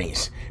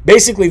journeys.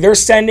 Basically, they're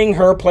sending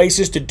her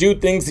places to do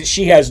things that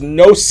she has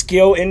no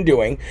skill in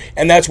doing,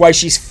 and that's why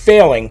she's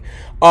failing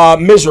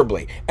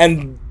miserably.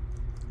 And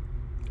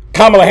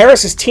Kamala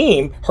Harris's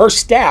team, her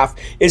staff,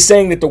 is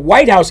saying that the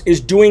White House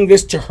is doing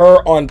this to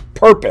her on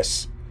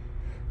purpose.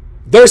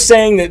 They're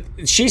saying that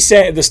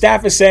the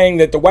staff is saying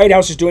that the White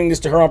House is doing this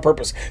to her on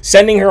purpose,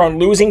 sending her on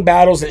losing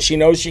battles that she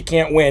knows she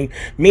can't win,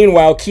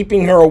 meanwhile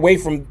keeping her away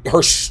from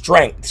her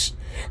strengths,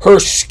 her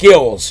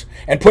skills,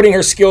 and putting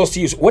her skills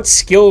to use. What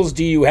skills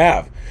do you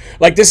have?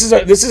 Like, this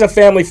is a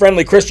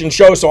family-friendly Christian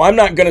show, so I'm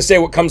not going to say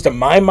what comes to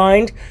my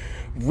mind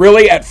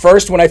really at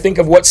first when I think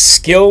of what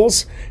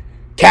skills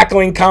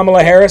cackling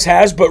Kamala Harris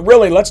has, but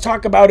really, let's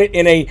talk about it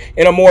in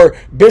a more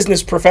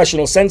business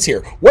professional sense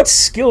here. What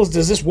skills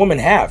does this woman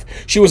have?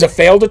 She was a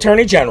failed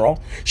attorney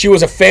general. She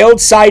was a failed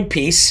side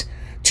piece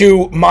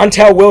to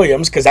Montel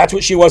Williams, because that's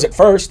what she was at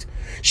first.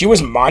 She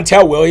was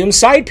Montel Williams'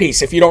 side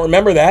piece. If you don't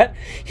remember that,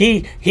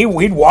 he'd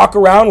walk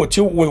around with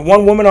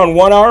one woman on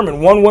one arm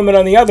and one woman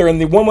on the other, and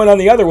the woman on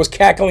the other was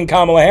cackling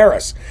Kamala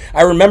Harris.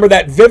 I remember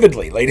that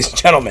vividly, ladies and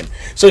gentlemen.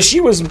 So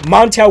she was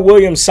Montel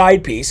Williams'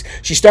 side piece.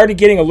 She started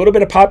getting a little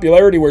bit of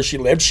popularity where she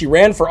lived. She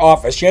ran for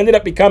office. She ended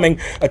up becoming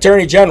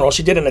Attorney General.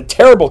 She did a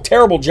terrible,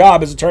 terrible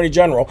job as Attorney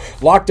General.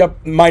 Locked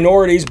up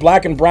minorities,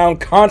 black and brown,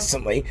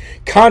 constantly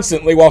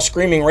while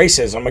screaming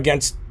racism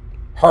against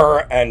her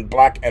and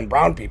black and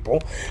brown people.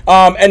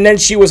 And then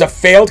she was a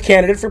failed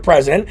candidate for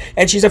president,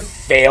 and she's a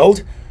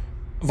failed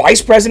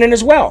vice president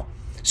as well.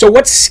 So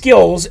what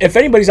skills, if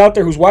anybody's out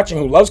there who's watching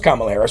who loves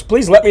Kamala Harris,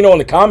 please let me know in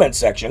the comments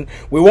section.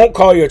 We won't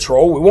call you a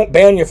troll. We won't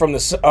ban you from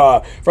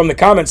the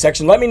comment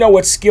section. Let me know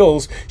what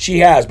skills she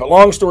has. But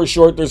long story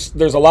short,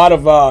 there's a lot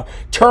of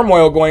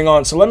turmoil going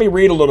on. So let me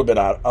read a little bit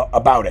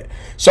about it.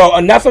 So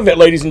enough of it,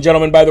 ladies and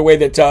gentlemen, by the way,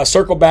 that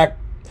Circle Back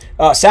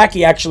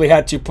Psaki actually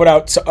had to put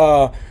out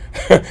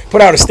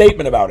a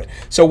statement about it.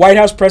 So White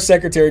House Press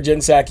Secretary Jen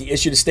Psaki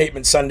issued a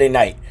statement Sunday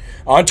night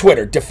on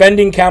Twitter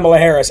defending Kamala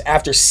Harris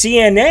after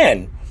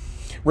CNN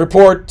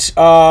reported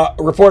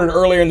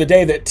earlier in the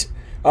day that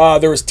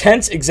there was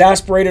tense,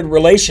 exasperated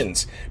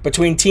relations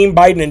between Team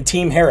Biden and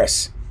Team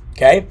Harris.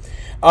 Okay,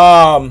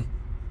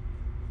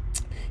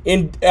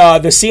 in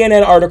the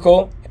CNN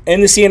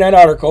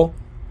article,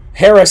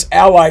 Harris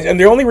allies, and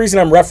the only reason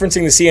I'm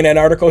referencing the CNN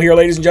article here,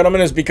 ladies and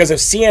gentlemen, is because if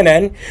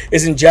CNN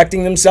is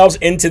injecting themselves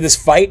into this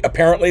fight,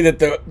 apparently that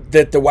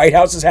the White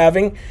House is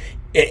having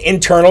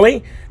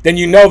internally, then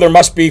you know there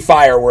must be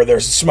fire where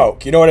there's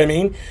smoke. You know what I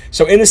mean?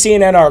 So in the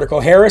CNN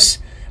article, Harris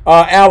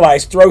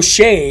allies throw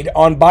shade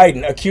on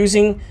Biden,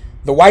 accusing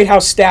the White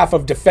House staff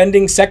of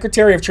defending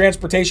Secretary of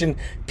Transportation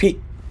Pete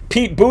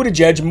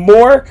Buttigieg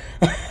more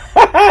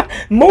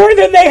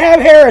than they have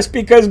Harris,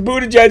 because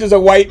Buttigieg is a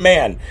white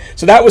man.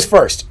 So that was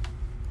first.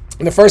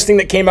 And the first thing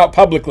that came out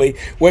publicly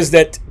was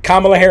that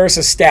Kamala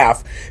Harris's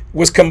staff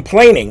was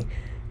complaining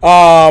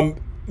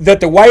that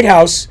the White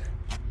House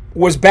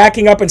was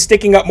backing up and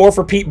sticking up more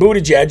for Pete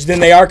Buttigieg than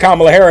they are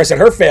Kamala Harris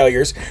and her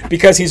failures,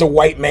 because he's a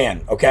white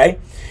man, okay?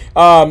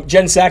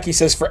 Jen Psaki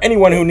says, for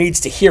anyone who needs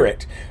to hear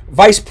it,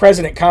 Vice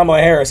President Kamala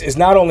Harris is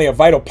not only a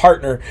vital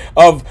partner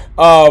of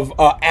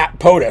at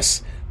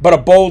POTUS, but a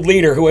bold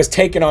leader who has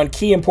taken on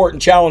key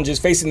important challenges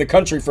facing the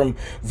country, from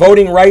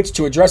voting rights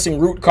to addressing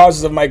root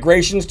causes of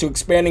migrations to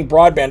expanding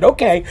broadband.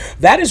 Okay,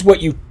 that is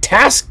what you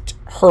tasked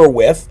her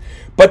with,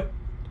 but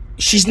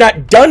she's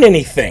not done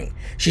anything.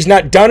 She's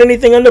not done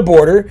anything on the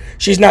border.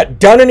 She's not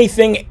done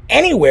anything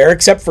anywhere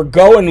except for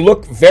go and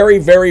look very,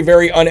 very,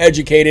 very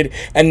uneducated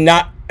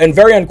and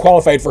very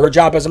unqualified for her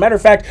job. As a matter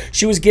of fact,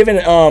 she was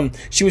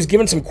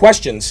given some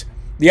questions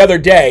the other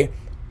day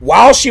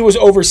while she was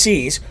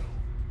overseas,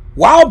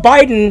 while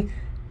Biden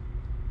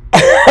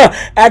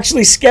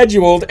actually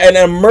scheduled an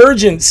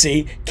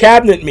emergency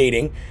cabinet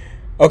meeting.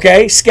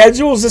 Okay,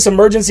 schedules this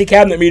emergency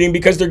cabinet meeting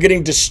because they're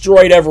getting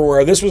destroyed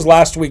everywhere. This was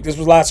last week. This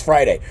was last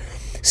Friday.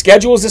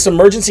 Schedules this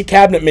emergency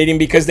cabinet meeting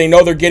because they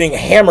know they're getting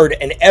hammered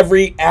in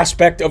every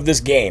aspect of this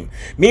game.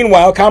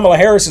 Meanwhile, Kamala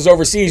Harris is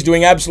overseas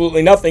doing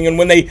absolutely nothing. And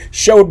when they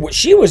showed what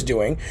she was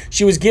doing,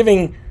 she was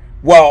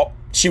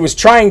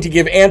trying to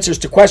give answers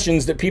to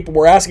questions that people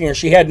were asking her.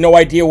 She had no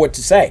idea what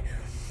to say.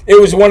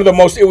 It was one of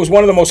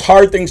the most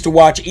hard things to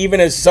watch, even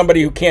as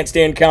somebody who can't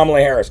stand Kamala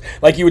Harris.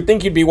 Like, you would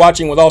think you'd be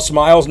watching with all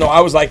smiles. No, I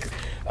was like,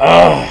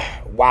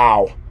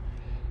 wow.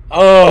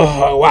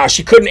 Oh, wow.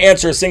 She couldn't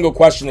answer a single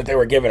question that they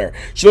were giving her.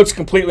 She looks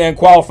completely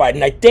unqualified.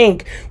 And I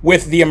think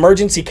with the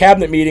emergency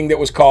cabinet meeting that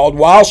was called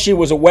while she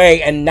was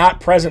away and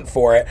not present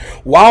for it,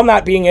 while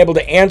not being able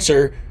to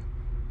answer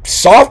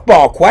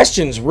softball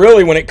questions,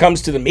 really, when it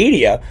comes to the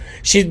media,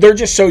 they're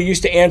just so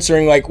used to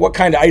answering, like, what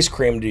kind of ice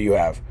cream do you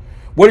have?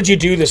 What did you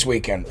do this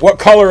weekend? What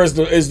color is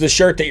the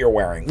shirt that you're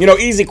wearing? You know,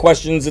 easy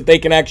questions that they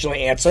can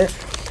actually answer.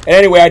 And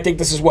anyway, I think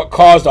this is what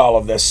caused all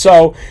of this.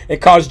 So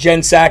it caused Jen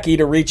Psaki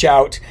to reach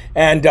out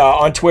and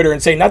on Twitter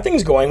and say,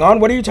 nothing's going on.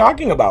 What are you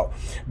talking about?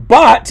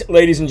 But,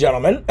 ladies and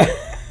gentlemen,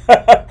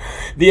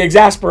 the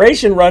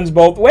exasperation runs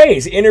both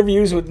ways.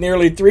 Interviews with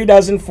nearly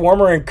 36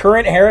 former and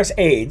current Harris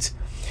aides,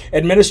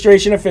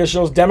 administration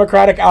officials,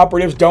 Democratic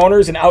operatives,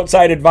 donors, and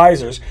outside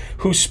advisors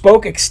who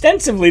spoke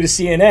extensively to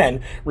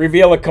CNN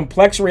reveal a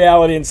complex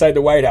reality inside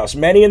the White House.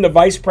 Many in the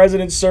vice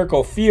president's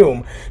circle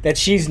fume that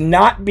she's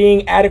not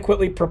being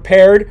adequately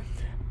prepared,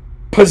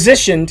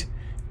 positioned,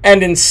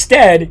 and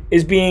instead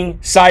is being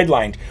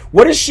sidelined.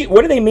 What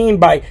do they mean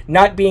by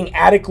not being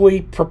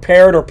adequately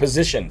prepared or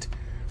positioned?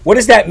 What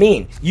does that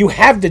mean? You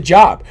have the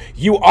job.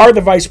 You are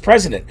the vice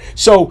president.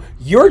 So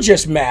you're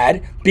just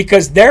mad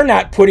because they're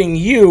not putting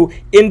you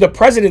in the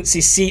presidency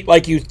seat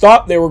like you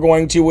thought they were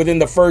going to within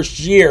the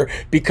first year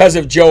because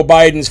of Joe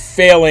Biden's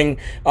failing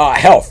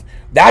health.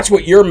 That's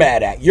what you're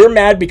mad at. You're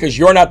mad because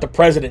you're not the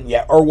president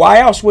yet. Or why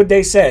else would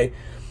they say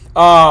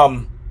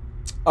that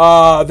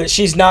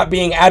she's not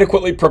being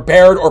adequately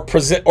prepared or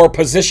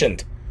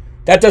positioned?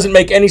 That doesn't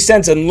make any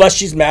sense unless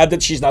she's mad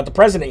that she's not the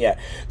president yet.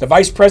 The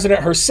vice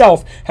president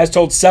herself has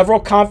told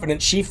several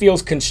confidants she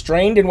feels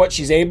constrained in what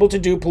she's able to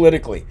do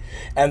politically,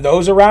 and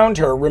those around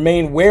her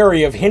remain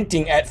wary of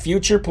hinting at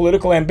future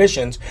political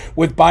ambitions,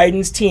 with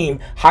Biden's team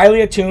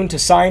highly attuned to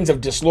signs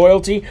of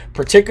disloyalty,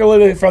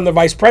 particularly from the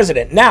vice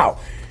president. Now,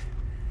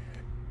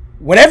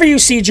 whenever you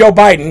see Joe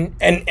Biden,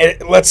 and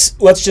let's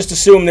just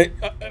assume that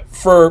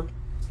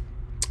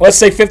let's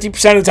say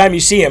 50% of the time you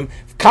see him,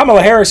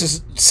 Kamala Harris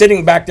is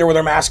sitting back there with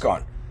her mask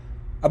on.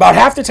 About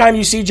half the time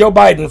you see Joe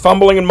Biden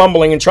fumbling and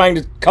mumbling and trying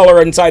to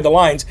color inside the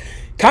lines,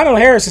 Kamala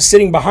Harris is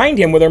sitting behind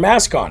him with her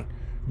mask on,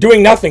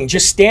 doing nothing,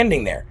 just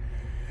standing there.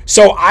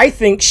 So I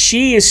think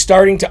she is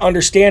starting to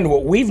understand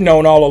what we've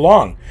known all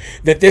along,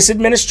 that this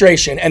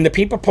administration and the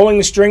people pulling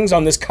the strings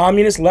on this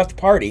communist left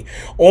party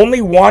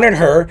only wanted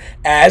her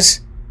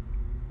as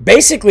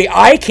basically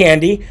eye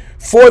candy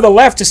for the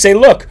left to say,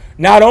 look,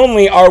 not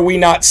only are we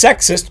not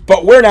sexist,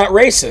 but we're not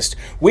racist.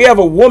 We have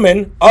a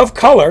woman of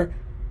color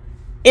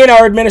in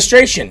our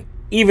administration,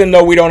 even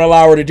though we don't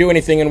allow her to do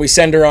anything and we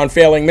send her on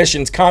failing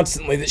missions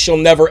constantly that she'll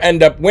never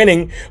end up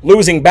winning,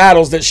 losing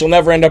battles that she'll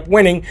never end up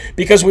winning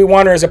because we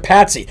want her as a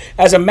patsy.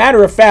 As a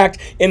matter of fact,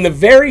 in the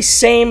very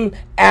same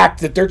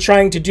act that they're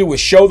trying to do with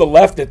show the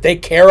left that they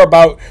care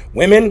about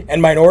women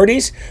and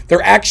minorities,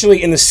 they're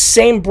actually in the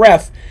same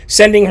breath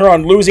sending her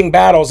on losing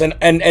battles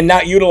and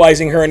not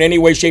utilizing her in any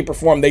way, shape, or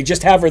form. They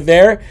just have her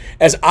there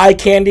as eye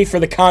candy for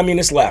the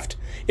communist left.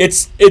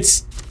 It's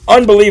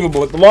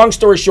unbelievable. The long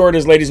story short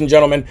is, ladies and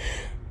gentlemen,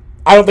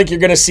 I don't think you're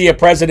going to see a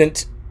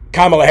President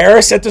Kamala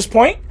Harris at this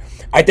point.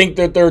 I think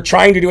that they're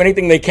trying to do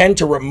anything they can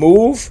to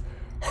remove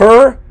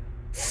her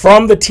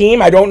from the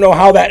team. I don't know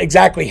how that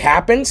exactly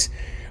happens,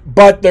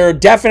 but they're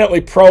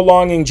definitely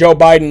prolonging Joe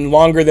Biden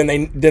longer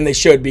than they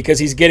should because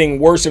he's getting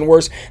worse and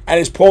worse, and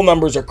his poll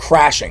numbers are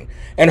crashing.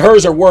 And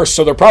hers are worse,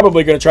 so they're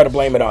probably going to try to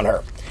blame it on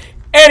her.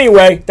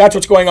 Anyway, that's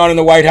what's going on in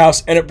the White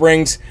House, and it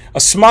brings a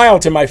smile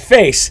to my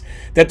face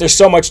that there's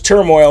so much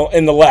turmoil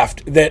in the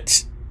left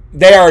that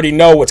they already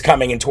know what's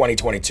coming in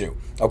 2022,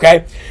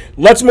 okay?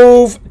 Let's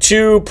move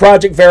to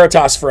Project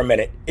Veritas for a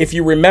minute. If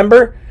you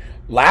remember,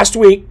 last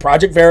week,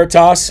 Project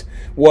Veritas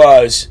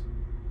was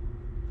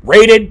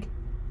raided.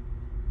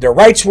 Their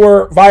rights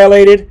were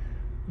violated.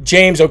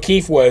 James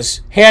O'Keefe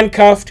was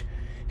handcuffed.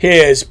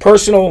 His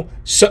personal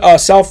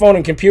cell phone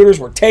and computers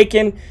were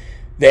taken.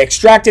 They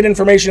extracted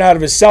information out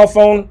of his cell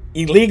phone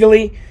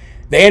illegally.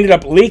 They ended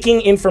up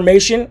leaking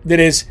information that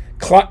is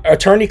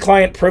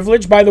attorney-client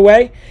privilege, by the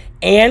way,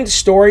 and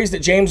stories that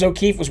James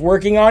O'Keefe was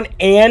working on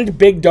and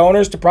big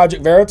donors to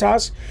Project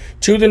Veritas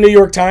to the New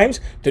York Times.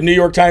 The New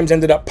York Times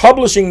ended up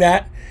publishing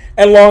that.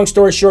 And long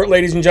story short,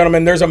 ladies and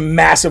gentlemen, there's a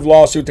massive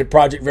lawsuit that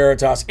Project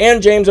Veritas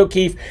and James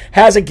O'Keefe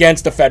has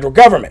against the federal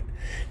government.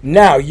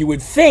 Now, you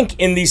would think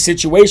in these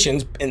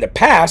situations in the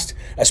past,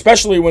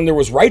 especially when there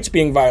was rights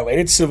being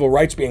violated, civil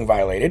rights being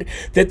violated,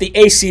 that the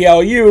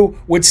ACLU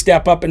would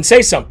step up and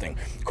say something.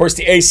 Of course,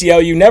 the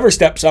ACLU never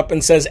steps up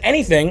and says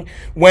anything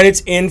when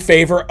it's in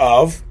favor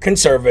of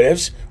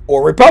conservatives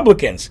or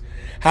Republicans.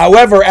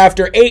 However,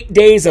 after 8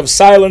 days of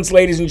silence,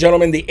 ladies and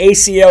gentlemen, the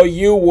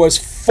ACLU was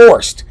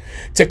forced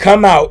to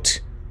come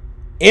out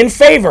in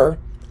favor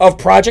of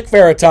Project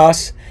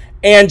Veritas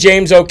and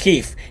James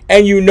O'Keefe.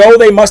 And you know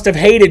they must have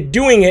hated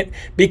doing it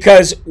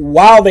because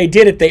while they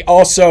did it, they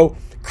also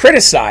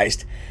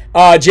criticized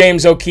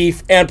James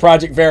O'Keefe and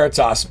Project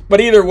Veritas. But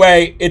either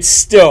way, it's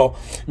still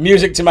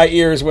music to my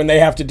ears when they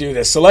have to do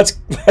this. So let's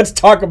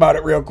talk about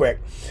it real quick.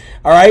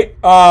 All right.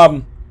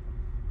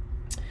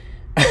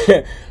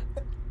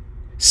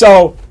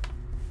 So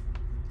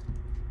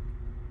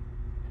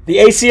the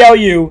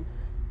ACLU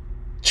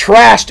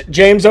trashed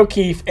James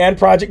O'Keefe and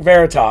Project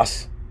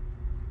Veritas,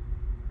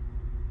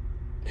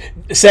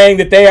 saying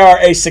that they are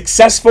a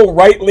successful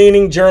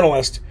right-leaning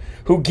journalist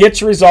who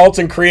gets results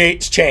and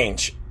creates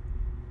change.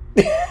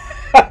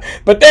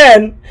 But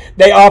then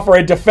they offer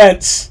a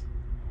defense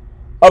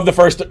of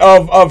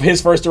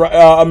his First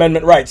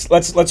Amendment rights.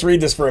 Let's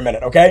read this for a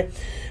minute, okay?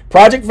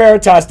 Project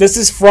Veritas, this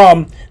is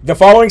from the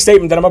following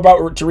statement that I'm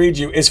about to read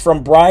you is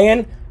from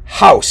Brian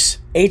House,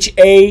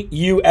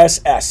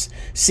 Hauss,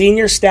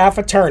 senior staff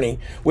attorney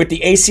with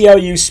the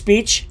ACLU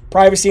Speech,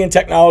 Privacy, and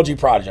Technology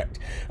Project.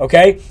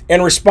 Okay?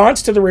 In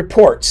response to the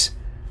reports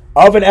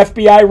of an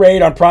FBI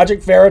raid on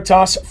Project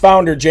Veritas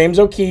founder James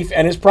O'Keefe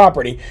and his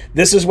property,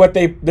 this is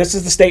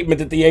the statement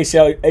that the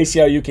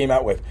ACLU came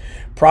out with.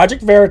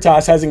 Project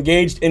Veritas has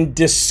engaged in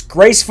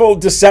disgraceful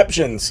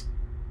deceptions,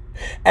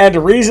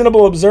 and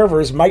reasonable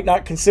observers might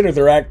not consider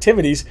their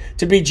activities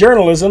to be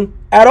journalism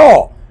at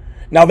all.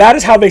 Now, that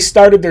is how they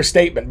started their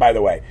statement, by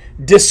the way.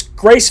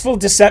 Disgraceful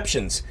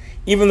deceptions,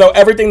 even though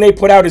everything they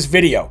put out is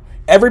video.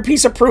 Every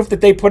piece of proof that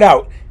they put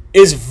out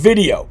is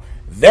video.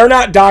 They're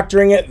not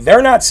doctoring it.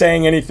 They're not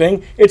saying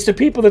anything. It's the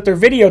people that they're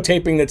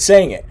videotaping that's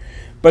saying it.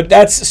 But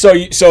that's so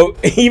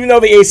even though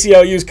the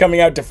ACLU is coming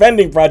out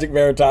defending Project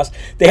Veritas,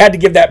 they had to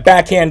give that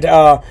backhand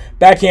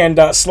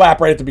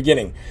slap right at the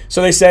beginning.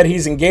 So they said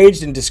he's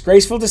engaged in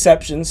disgraceful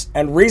deceptions,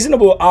 and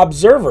reasonable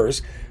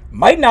observers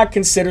might not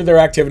consider their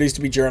activities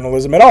to be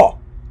journalism at all.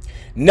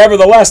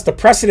 Nevertheless, the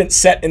precedent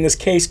set in this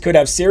case could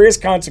have serious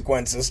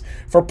consequences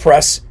for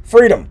press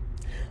freedom,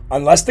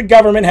 unless the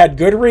government had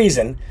good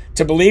reason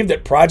to believe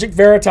that Project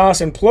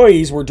Veritas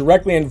employees were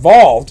directly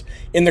involved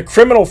in the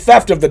criminal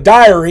theft of the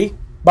diary.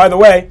 By the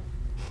way,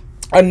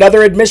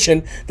 another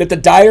admission that the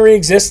diary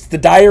exists, the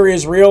diary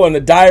is real, and the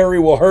diary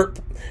will hurt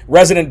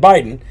President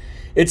Biden.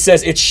 It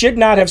says it should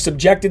not have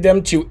subjected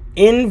them to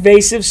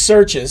invasive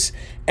searches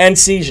and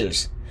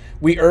seizures.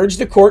 We urge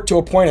the court to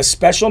appoint a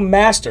special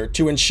master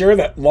to ensure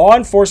that law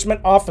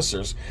enforcement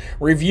officers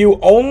review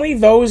only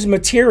those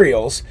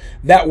materials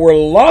that were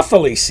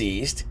lawfully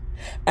seized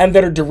and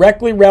that are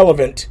directly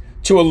relevant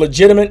to a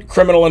legitimate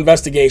criminal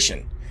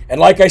investigation. And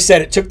like I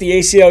said, it took the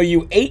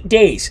ACLU 8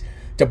 days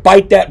to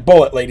bite that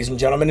bullet, ladies and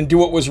gentlemen, and do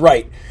what was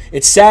right.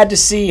 It's sad to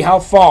see how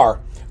far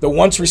the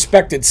once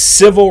respected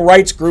civil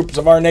rights groups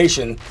of our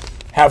nation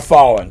have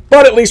fallen.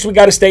 But at least we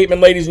got a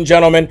statement, ladies and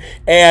gentlemen.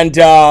 And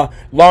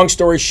long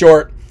story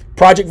short,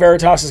 Project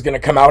Veritas is going to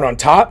come out on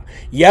top.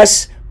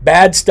 Yes,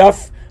 bad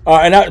stuff,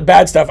 and not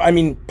bad stuff, I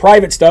mean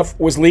private stuff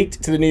was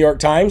leaked to the New York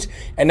Times,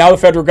 and now the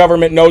federal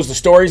government knows the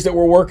stories that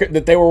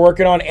they were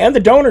working on and the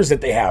donors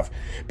that they have.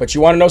 But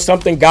you want to know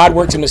something? God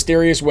works in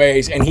mysterious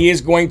ways, and he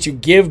is going to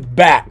give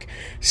back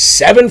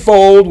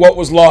sevenfold what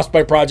was lost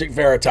by Project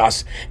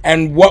Veritas.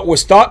 And what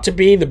was thought to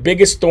be the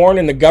biggest thorn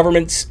in the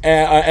government's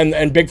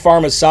and Big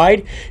Pharma's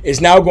side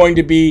is now going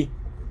to be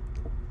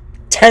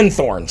 10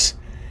 thorns.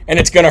 And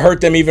it's going to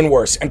hurt them even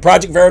worse. And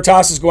Project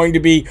Veritas is going to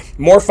be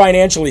more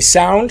financially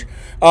sound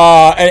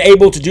and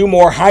able to do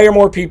more, hire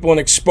more people, and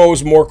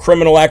expose more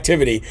criminal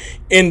activity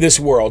in this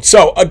world.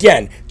 So,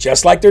 again,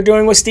 just like they're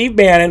doing with Steve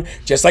Bannon,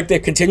 just like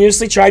they've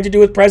continuously tried to do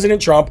with President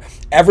Trump,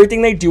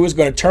 everything they do is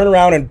going to turn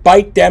around and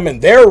bite them in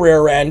their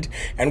rear end,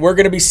 and we're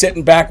going to be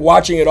sitting back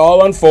watching it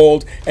all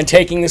unfold and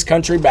taking this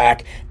country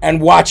back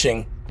and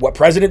watching what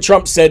President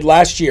Trump said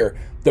last year.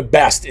 The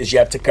best is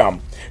yet to come.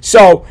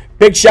 So,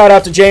 big shout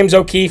out to James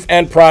O'Keefe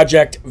and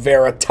Project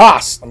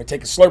Veritas. Let me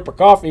take a slurp of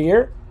coffee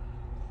here.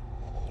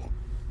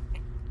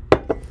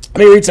 Let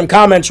me read some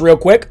comments real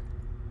quick.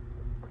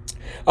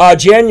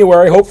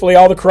 January, hopefully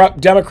all the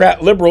corrupt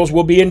Democrat liberals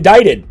will be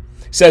indicted,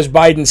 says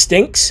Biden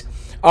stinks.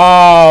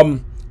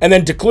 And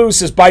then DeClue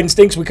says Biden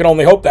stinks. We can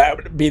only hope that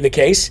would be the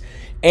case.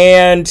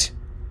 And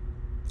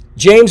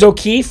James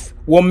O'Keefe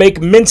will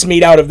make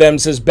mincemeat out of them,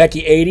 says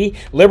Becky 80.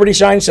 Liberty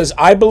Shine says,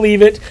 I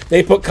believe it.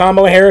 They put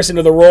Kamala Harris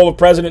into the role of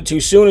president too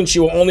soon, and she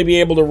will only be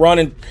able to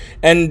run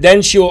and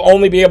then she will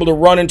only be able to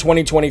run in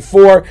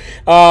 2024.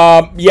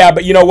 Yeah,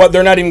 but you know what?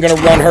 They're not even going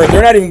to run her.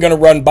 They're not even going to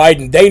run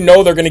Biden. They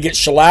know they're going to get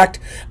shellacked.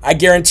 I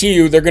guarantee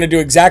you they're going to do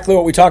exactly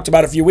what we talked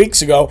about a few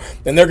weeks ago,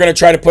 and they're going to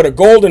try to put a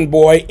golden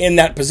boy in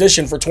that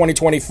position for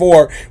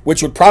 2024,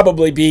 which would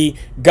probably be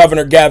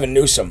Governor Gavin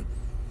Newsom.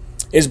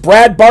 Is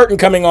Brad Barton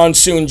coming on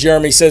soon,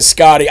 Jeremy, says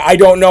Scotty. I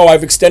don't know.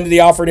 I've extended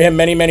the offer to him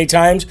many, many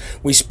times.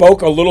 We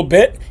spoke a little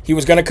bit. He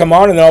was going to come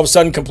on, and then all of a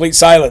sudden, complete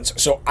silence.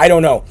 So I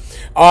don't know.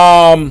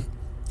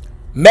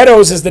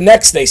 Meadows is the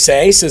next, they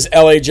say, says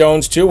L.A.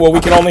 Jones, too. Well, we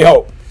can only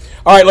hope.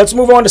 All right, let's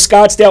move on to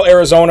Scottsdale,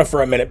 Arizona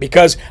for a minute,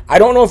 because I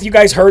don't know if you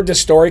guys heard this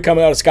story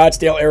coming out of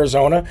Scottsdale,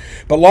 Arizona,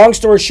 but long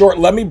story short,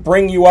 let me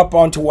bring you up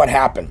onto what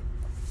happened.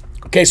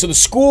 Okay, so the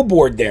school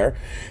board there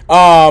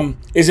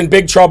is in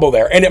big trouble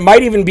there, and it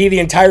might even be the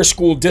entire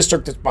school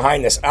district that's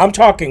behind this. I'm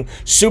talking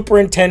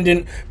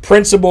superintendent,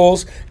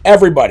 principals,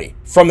 everybody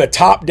from the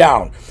top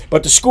down.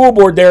 But the school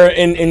board there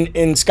in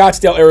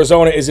Scottsdale,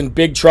 Arizona is in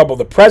big trouble.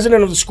 The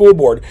president of the school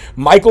board,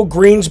 Michael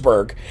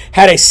Greensburg,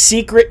 had a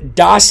secret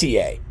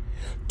dossier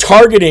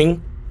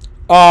targeting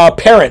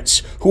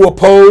parents who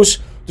oppose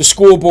the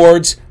school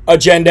board's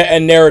agenda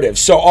and narrative.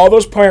 So all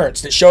those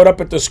parents that showed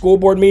up at the school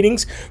board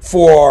meetings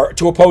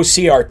to oppose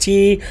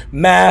CRT,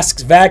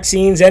 masks,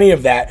 vaccines, any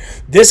of that,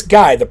 this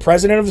guy, the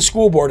president of the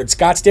school board at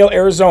Scottsdale,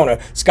 Arizona,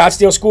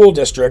 Scottsdale School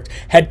District,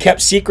 had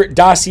kept secret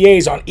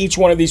dossiers on each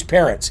one of these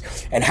parents.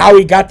 And how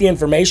he got the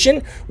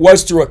information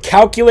was through a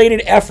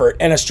calculated effort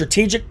and a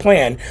strategic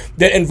plan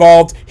that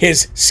involved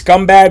his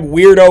scumbag,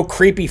 weirdo,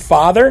 creepy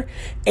father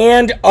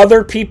and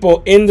other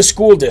people in the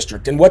school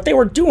district. And what they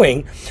were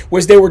doing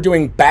was they were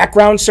doing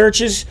background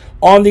searches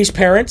on these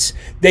parents.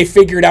 They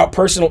figured out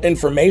personal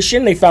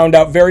information. They found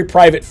out very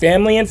private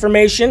family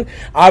information,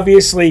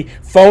 obviously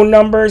phone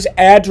numbers,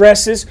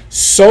 addresses,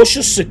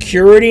 social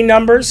security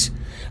numbers.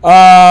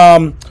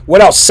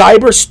 What else?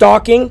 Cyber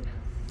stalking,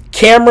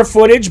 camera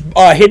footage,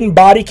 hidden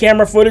body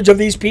camera footage of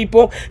these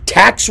people,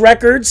 tax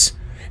records.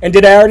 And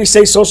did I already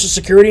say social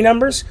security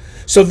numbers?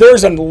 So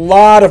there's a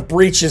lot of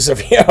breaches of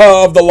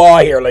the law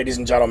here, ladies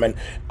and gentlemen.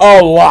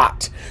 A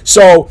lot.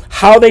 So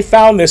how they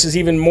found this is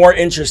even more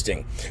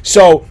interesting.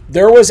 So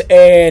there was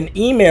an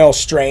email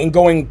strain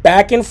going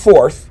back and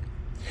forth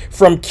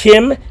from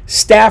Kim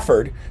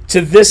Stafford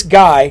to this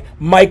guy,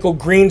 Michael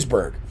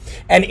Greensburg.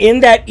 And in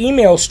that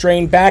email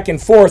strain back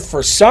and forth,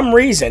 for some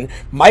reason,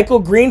 Michael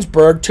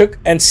Greensburg took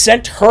and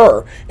sent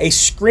her a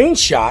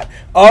screenshot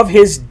of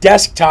his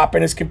desktop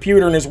and his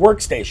computer and his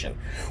workstation.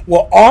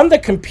 Well, on the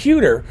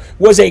computer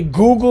was a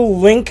Google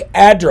Link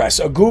address,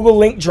 a Google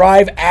Link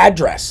Drive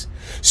address.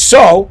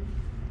 So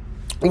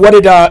what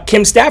did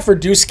Kim Stafford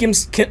do?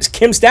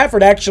 Kim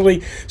Stafford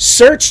actually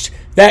searched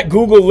that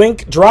Google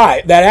Link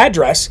Drive, that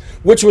address,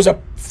 which was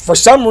for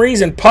some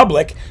reason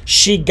public.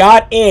 She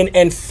got in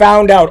and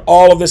found out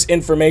all of this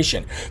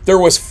information. There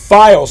was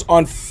files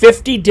on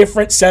 50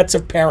 different sets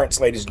of parents,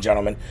 ladies and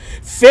gentlemen.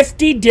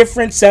 50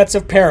 different sets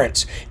of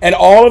parents. And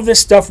all of this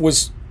stuff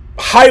was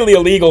highly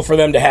illegal for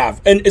them to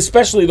have, and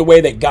especially the way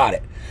they got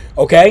it.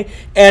 Okay?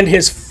 And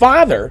his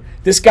father,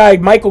 this guy,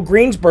 Michael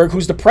Greensburg,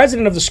 who's the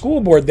president of the school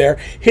board there,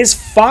 his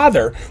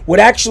father would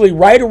actually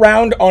ride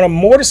around on a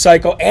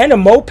motorcycle and a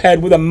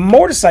moped with a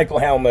motorcycle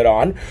helmet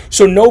on,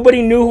 so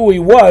nobody knew who he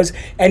was,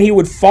 and he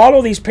would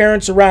follow these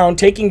parents around,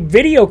 taking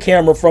video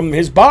camera from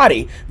his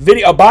body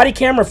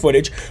camera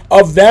footage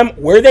of them,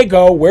 where they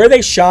go, where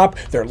they shop,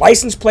 their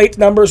license plate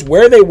numbers,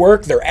 where they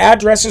work, their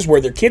addresses,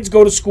 where their kids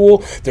go to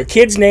school, their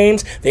kids'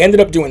 names. They ended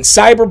up doing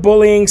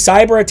cyberbullying,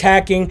 cyber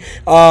attacking,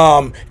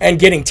 and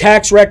getting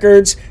tax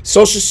records,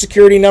 social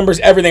security numbers,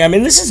 everything. I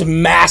mean, this is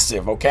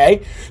massive,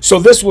 okay? So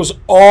this was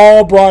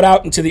all brought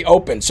out into the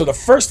open. So the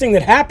first thing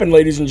that happened,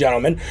 ladies and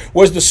gentlemen,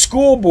 was the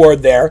school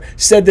board there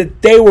said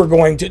that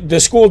the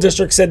school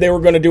district said they were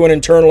going to do an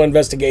internal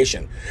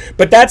investigation.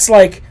 But that's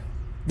like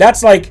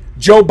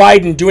Joe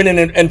Biden doing an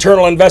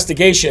internal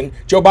investigation,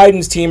 Joe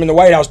Biden's team in the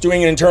White House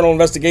doing an internal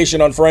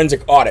investigation on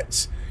forensic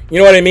audits. You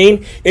know what I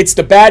mean? It's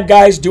the bad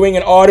guys doing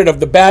an audit of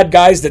the bad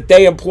guys that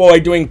they employ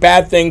doing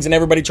bad things, and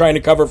everybody trying to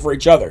cover for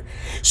each other.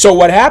 So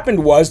what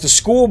happened was the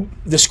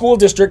school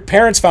district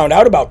parents found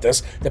out about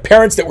this. The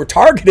parents that were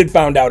targeted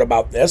found out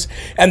about this.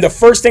 And the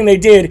first thing they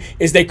did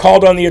is they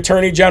called on the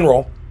attorney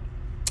general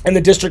and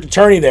the district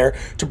attorney there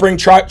to bring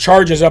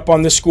charges up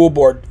on this school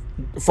board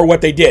for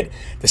what they did.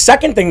 The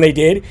second thing they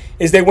did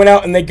is they went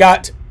out and they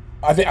got,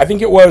 I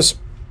think it was,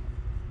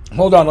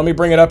 hold on, let me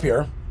bring it up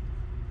here.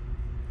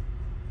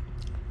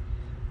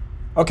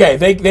 Okay,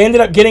 they ended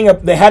up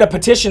they had a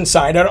petition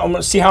signed. I'm going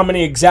to see how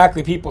many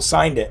exactly people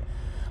signed it.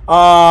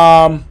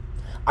 I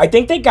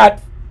think they got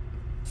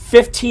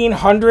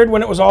 1,500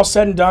 when it was all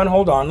said and done.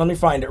 Hold on, let me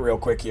find it real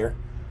quick here.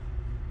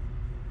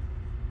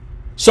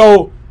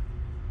 So,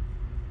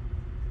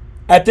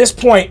 At this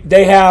point,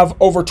 they have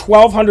over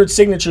 1,200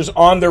 signatures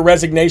on their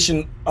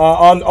resignation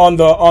on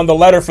the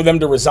letter for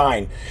them to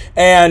resign,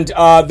 and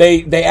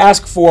they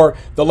ask for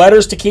the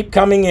letters to keep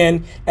coming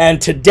in.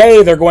 And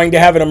today they're going to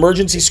have an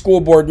emergency school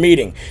board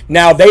meeting.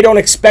 Now they don't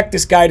expect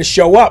this guy to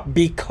show up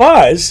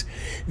because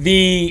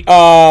the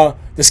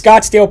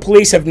Scottsdale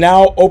police have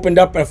now opened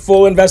up a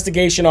full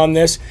investigation on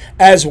this,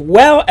 as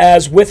well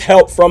as with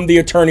help from the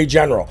Attorney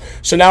General.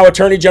 So now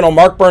Attorney General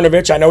Mark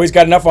Brnovich, I know he's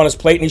got enough on his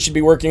plate and he should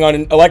be working on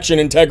election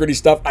integrity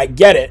stuff. I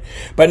get it.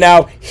 But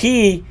now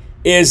he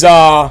is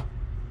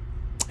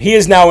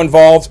now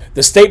involved.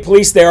 The state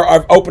police there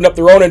have opened up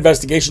their own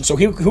investigation. So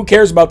who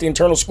cares about the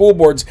internal school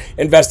board's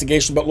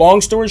investigation? But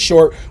long story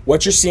short,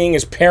 what you're seeing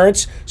is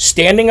parents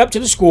standing up to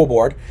the school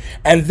board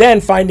and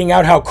then finding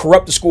out how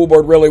corrupt the school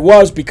board really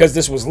was because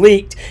this was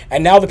leaked.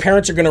 And now the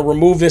parents are going to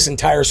remove this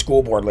entire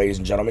school board, ladies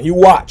and gentlemen. You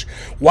watch.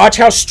 Watch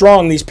how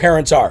strong these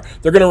parents are.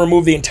 They're going to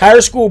remove the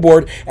entire school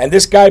board. And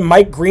this guy,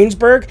 Mike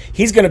Greensburg,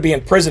 he's going to be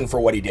in prison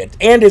for what he did.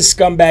 And his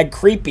scumbag,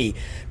 creepy,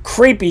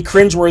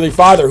 cringeworthy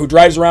father who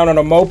drives around on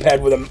a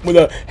moped with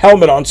a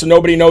helmet on so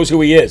nobody knows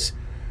who he is.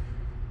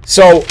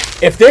 So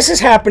if this is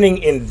happening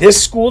in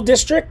this school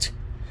district,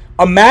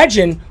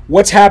 imagine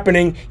what's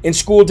happening in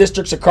school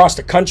districts across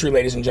the country,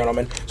 ladies and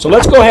gentlemen. So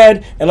let's go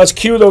ahead and let's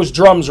cue those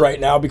drums right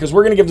now, because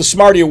we're going to give the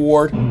Smarty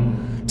Award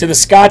to the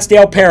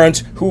Scottsdale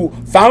parents who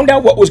found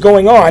out what was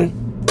going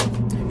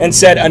on and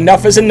said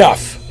enough is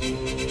enough.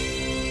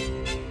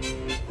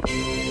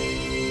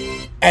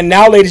 And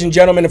now, ladies and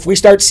gentlemen, if we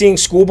start seeing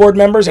school board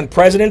members and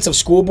presidents of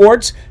school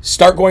boards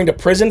start going to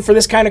prison for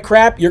this kind of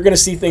crap, you're going to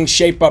see things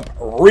shape up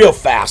real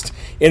fast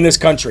in this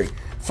country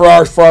for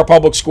our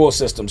public school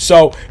system.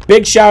 So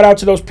big shout out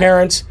to those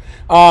parents.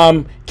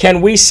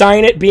 Can we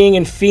sign it being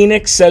in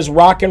Phoenix, says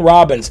Rockin'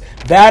 Robbins?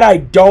 That I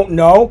don't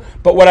know,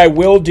 but what I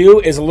will do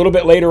is a little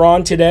bit later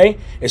on today,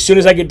 as soon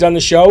as I get done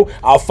the show,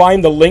 I'll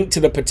find the link to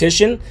the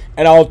petition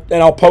and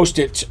I'll post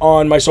it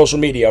on my social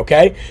media,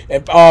 okay?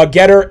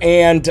 Getter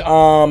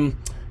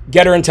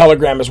and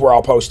Telegram is where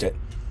I'll post it.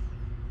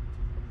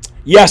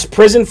 Yes,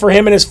 prison for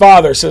him and his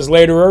father, says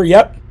Laterer.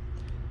 Yep.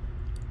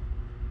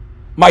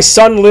 My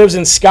son lives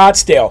in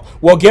Scottsdale.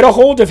 Well, get a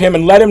hold of him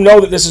and let him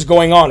know that this is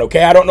going on,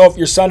 okay? I don't know if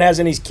your son has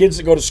any kids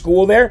that go to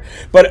school there,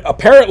 but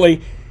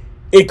apparently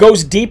it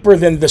goes deeper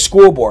than the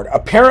school board.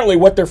 Apparently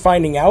what they're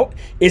finding out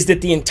is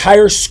that the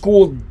entire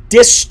school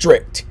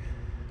district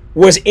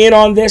was in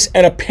on this,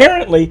 and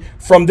apparently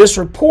from this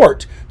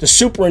report, the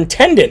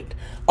superintendent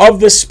of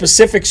this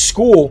specific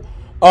school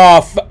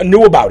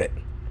knew about it.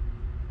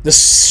 The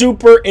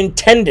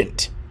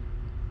superintendent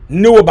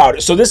knew about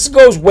it. So this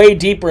goes way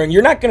deeper, and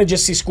you're not going to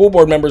just see school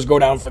board members go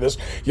down for this.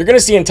 You're going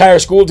to see entire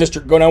school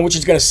district go down, which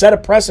is going to set a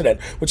precedent,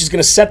 which is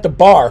going to set the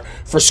bar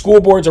for school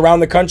boards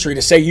around the country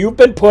to say you've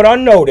been put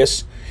on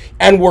notice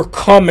and we're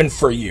coming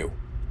for you.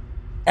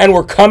 And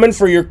we're coming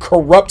for your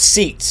corrupt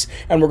seats.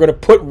 And we're going to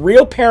put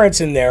real parents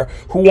in there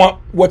who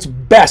want what's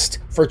best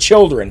for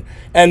children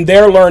and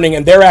their learning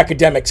and their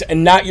academics,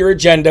 and not your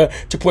agenda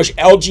to push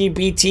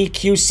LGBTQ,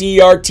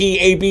 CRT,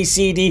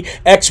 ABCD,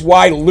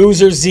 XY,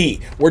 loser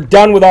Z. We're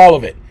done with all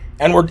of it.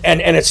 And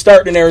it's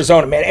starting in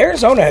Arizona. Man,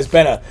 Arizona has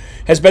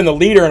been the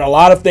leader in a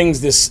lot of things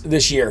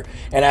this year.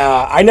 And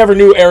I never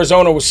knew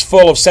Arizona was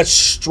full of such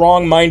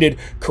strong-minded,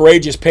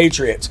 courageous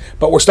patriots.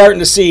 But we're starting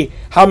to see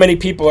how many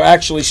people are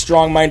actually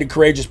strong-minded,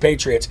 courageous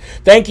patriots.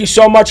 Thank you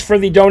so much for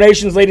the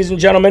donations, ladies and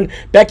gentlemen.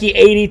 Becky,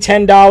 $80,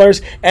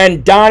 $10,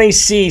 and Donnie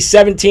C,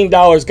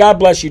 $17. God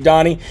bless you,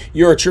 Donnie.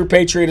 You're a true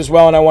patriot as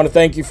well, and I want to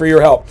thank you for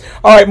your help.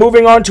 All right,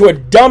 moving on to a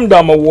Dum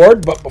Dum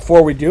Award. But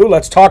before we do,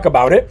 let's talk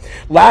about it.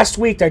 Last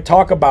week, I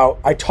talked about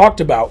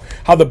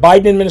how the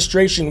Biden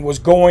administration was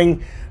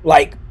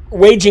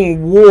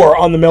waging war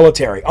on the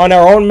military, on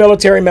our own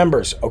military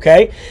members,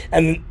 okay?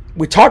 And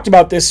we talked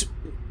about this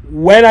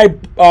when I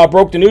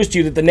broke the news to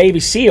you that the Navy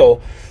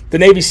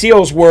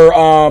SEALs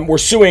were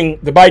suing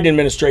the Biden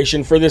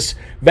administration for this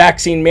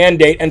vaccine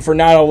mandate and for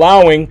not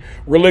allowing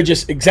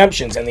religious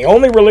exemptions. And the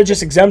only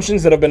religious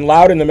exemptions that have been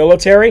allowed in the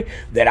military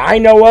that I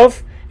know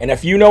of, and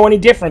if you know any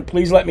different,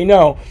 please let me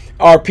know,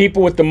 are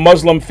people with the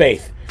Muslim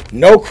faith.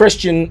 No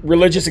Christian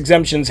religious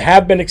exemptions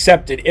have been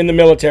accepted in the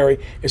military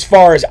as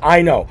far as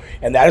I know.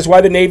 And that is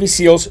why the Navy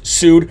SEALs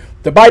sued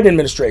the Biden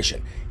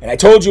administration. And I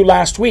told you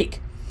last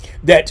week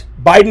that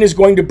Biden is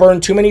going to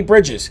burn too many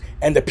bridges.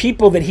 And the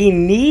people that he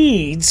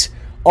needs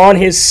on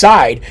his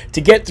side to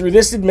get through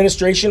this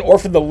administration, or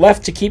for the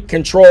left to keep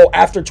control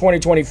after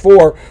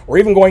 2024 or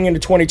even going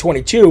into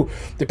 2022,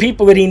 the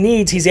people that he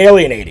needs, he's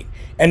alienating.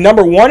 And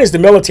number one is the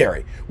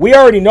military. We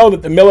already know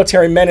that the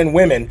military men and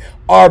women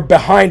are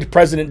behind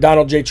President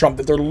Donald J. Trump,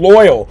 that they're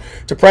loyal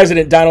to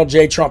President Donald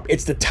J. Trump.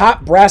 It's the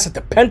top brass at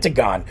the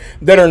Pentagon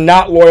that are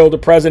not loyal to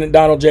President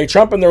Donald J.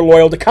 Trump, and they're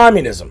loyal to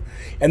communism.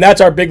 And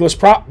that's our biggest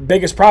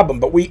problem.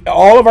 But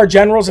all of our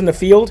generals in the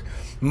field,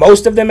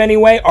 most of them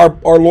anyway, are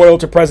loyal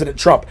to President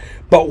Trump.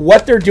 But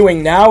what they're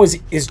doing now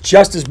is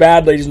just as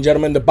bad, ladies and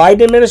gentlemen. The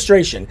Biden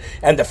administration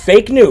and the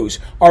fake news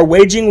are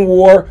waging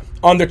war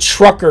on the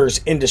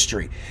truckers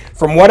industry.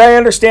 From what I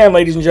understand,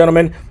 ladies and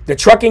gentlemen, the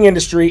trucking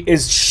industry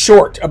is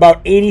short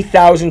about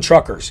 80,000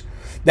 truckers.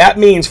 That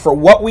means for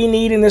what we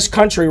need in this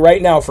country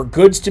right now, for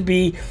goods to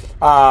be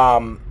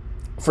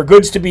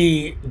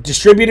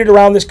distributed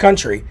around this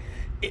country,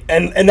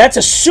 and that's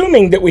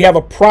assuming that we have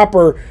a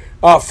proper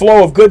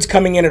flow of goods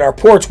coming in at our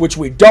ports, which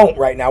we don't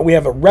right now. We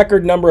have a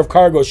record number of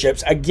cargo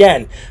ships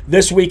again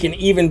this week, and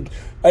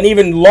an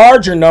even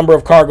larger number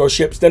of cargo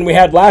ships than we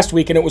had last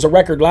week, and it was a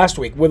record last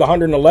week with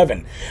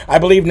 111. I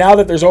believe now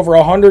that there's over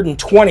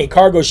 120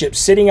 cargo ships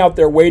sitting out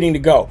there waiting to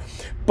go.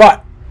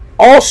 But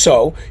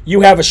also,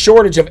 you have a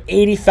shortage of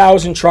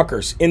 80,000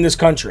 truckers in this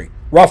country,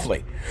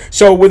 roughly.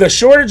 So with a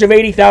shortage of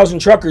 80,000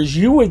 truckers,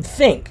 you would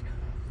think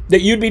that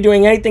you'd be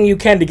doing anything you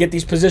can to get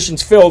these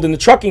positions filled in the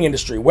trucking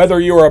industry, whether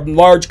you're a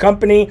large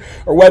company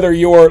or whether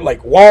you're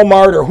like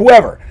Walmart or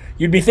whoever.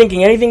 You'd be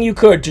thinking anything you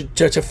could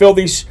to fill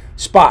these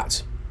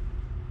spots.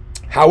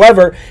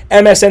 However,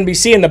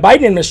 MSNBC and the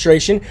Biden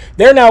administration,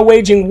 they're now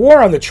waging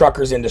war on the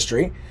truckers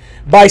industry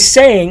by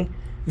saying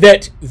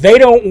that they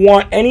don't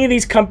want any of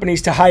these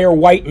companies to hire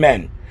white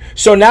men.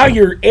 So now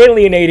you're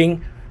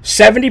alienating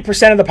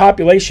 70% of the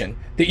population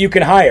that you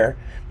can hire,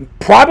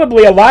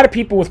 probably a lot of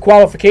people with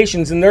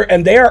qualifications, and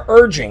they are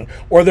urging,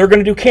 or they're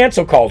going to do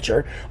cancel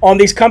culture on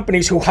these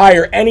companies who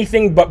hire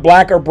anything but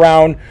black or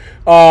brown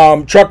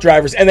truck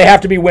drivers, and they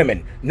have to be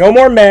women. No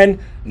more men,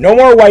 no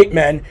more white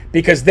men,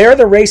 because they're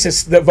the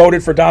racists that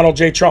voted for Donald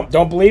J. Trump.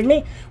 Don't believe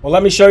me? Well,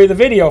 let me show you the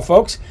video,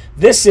 folks.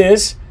 This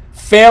is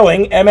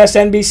failing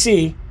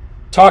MSNBC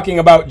talking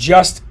about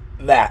just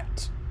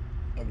that.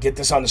 I'll get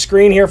this on the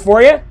screen here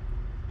for you.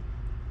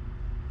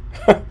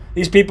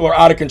 These people are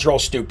out of control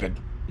stupid.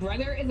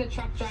 Brother is a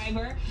truck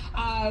driver,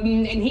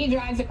 and he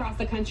drives across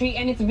the country,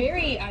 and it's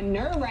very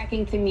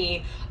nerve-wracking to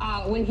me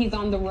when he's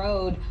on the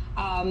road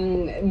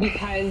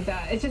because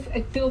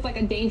it feels like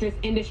a dangerous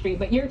industry.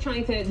 But you're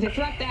trying to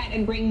disrupt that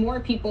and bring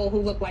more people who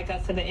look like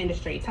us to the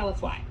industry. Tell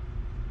us why.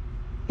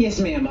 Yes,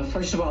 ma'am.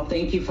 First of all,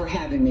 thank you for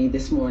having me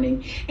this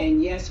morning.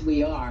 And yes,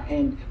 we are.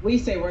 And we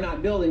say we're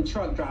not building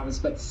truck drivers,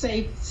 but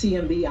safe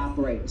CMV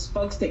operators,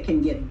 folks that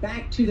can get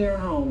back to their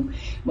home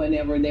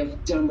whenever they're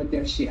done with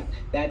their shift.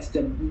 That's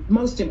the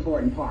most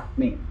important part,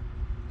 ma'am.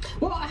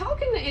 Well, how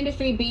can the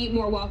industry be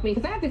more welcoming?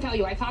 Because I have to tell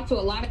you, I talked to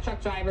a lot of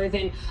truck drivers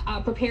and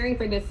preparing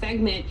for this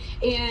segment,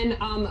 and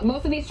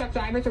most of these truck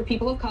drivers are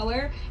people of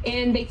color,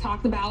 and they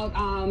talked about,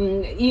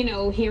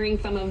 hearing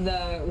some of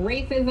the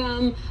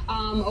racism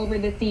over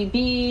the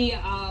CB.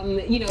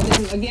 This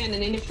is, again,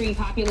 an industry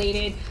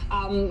populated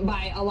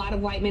by a lot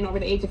of white men over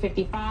the age of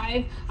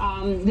 55.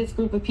 This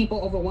group of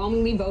people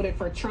overwhelmingly voted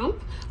for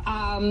Trump.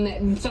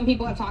 Some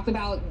people have talked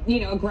about,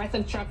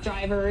 aggressive truck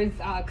drivers,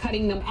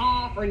 cutting them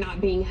off or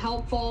not being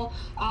helpful.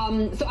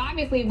 So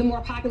obviously, the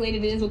more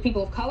populated it is with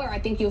people of color, I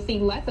think you'll see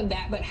less of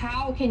that. But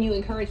how can you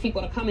encourage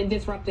people to come and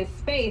disrupt this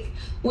space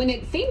when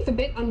it seems a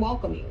bit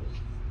unwelcoming?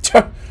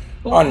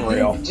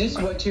 Unreal. Just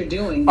what you're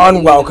doing.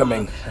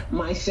 Unwelcoming.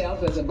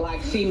 Myself as a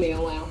black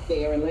female out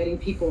there and letting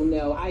people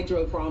know I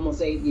drove for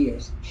almost 8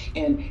 years.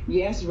 And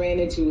yes, ran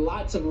into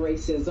lots of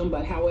racism,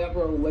 but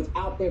however, was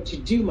out there to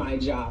do my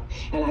job.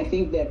 And I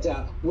think that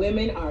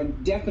women are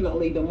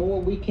definitely, the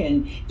more we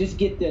can just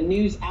get the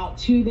news out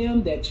to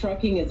them, that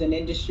trucking is an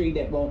industry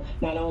that will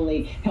not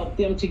only help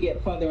them to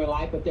get further in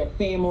life, but their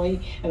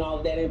family and all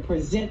of that, and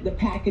present the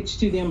package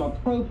to them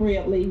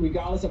appropriately,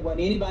 regardless of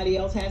what anybody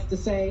else has to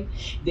say.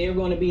 They're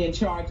going to be in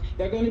charge.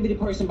 They're going to be the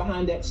person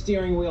behind that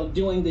steering wheel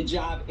doing the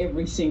job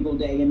every single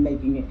day and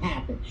making it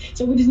happen.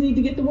 So we just need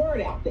to get the word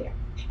out there.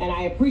 And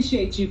I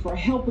appreciate you for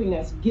helping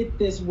us get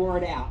this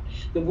word out.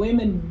 The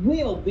women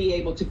will be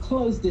able to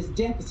close this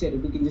deficit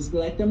if we can just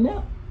let them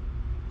know.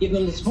 Give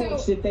them the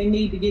support that they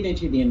need to get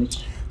into the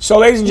industry. So,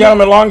 ladies and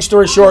gentlemen, long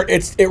story short,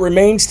 it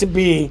remains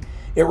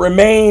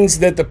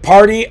that the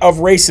party of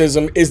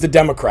racism is the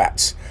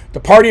Democrats.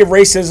 The party of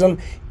racism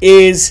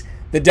is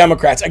the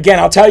Democrats. Again,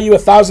 I'll tell you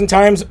 1,000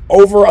 times,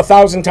 over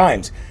 1,000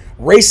 times.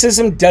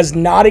 Racism does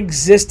not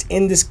exist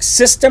in this,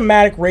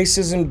 systematic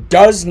racism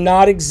does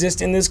not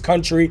exist in this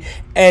country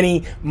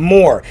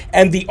anymore.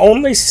 And the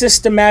only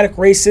systematic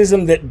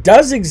racism that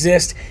does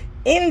exist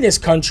in this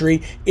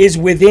country is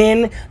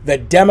within the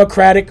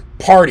Democratic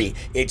Party.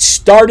 It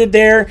started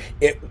there.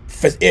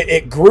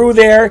 It grew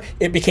there.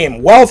 It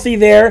became wealthy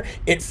there.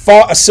 It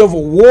fought a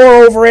civil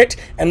war over it.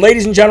 And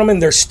ladies and gentlemen,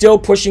 they're still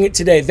pushing it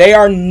today. They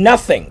are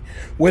nothing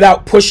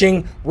without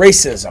pushing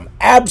racism.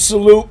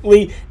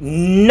 Absolutely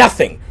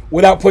nothing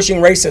without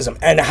pushing racism.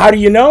 And how do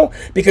you know?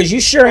 Because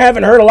you sure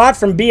haven't heard a lot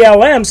from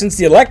BLM since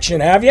the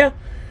election, have you?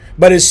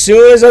 But as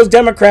soon as those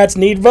Democrats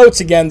need votes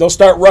again, they'll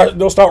start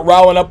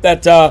riling up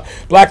that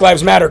Black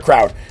Lives Matter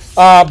crowd.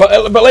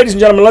 But ladies and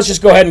gentlemen, let's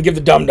just go ahead and give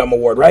the Dum Dum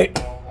Award, right?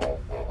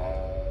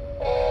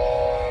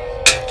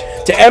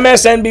 To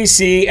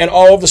MSNBC and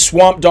all of the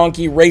swamp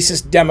donkey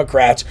racist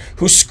Democrats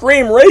who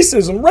scream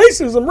racism,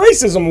 racism,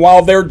 racism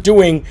while they're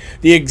doing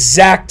the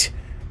exact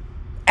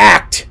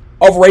act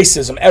of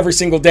racism every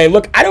single day.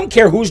 Look, I don't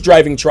care who's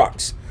driving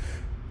trucks.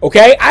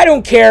 Okay? I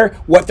don't care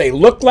what they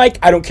look like.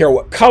 I don't care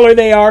what color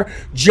they are.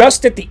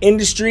 Just that the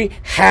industry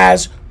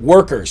has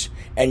workers.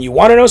 And you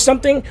want to know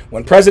something?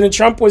 When President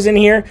Trump was in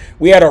here,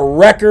 we had a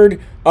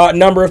record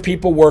number of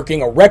people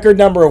working, a record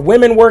number of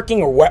women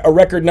working, a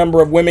record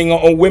number of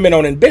women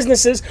owning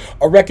businesses,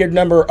 a record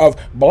number of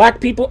black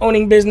people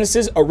owning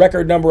businesses, a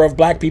record number of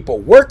black people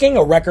working,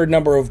 a record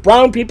number of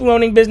brown people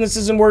owning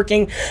businesses and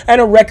working, and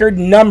a record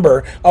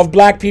number of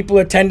black people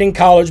attending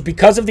college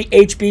because of the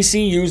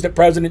HBCUs that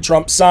President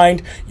Trump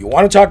signed. You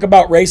want to talk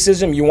about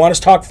racism? You want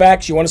to talk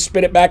facts? You want to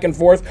spit it back and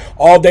forth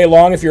all day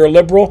long? If you're a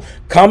liberal,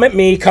 come at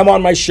me, come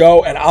on my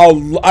show, and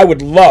I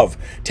would love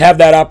to have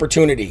that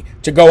opportunity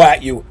to go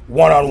at you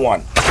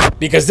one-on-one,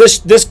 because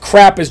this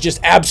crap is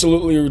just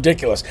absolutely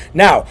ridiculous.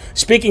 Now,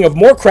 speaking of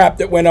more crap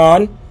that went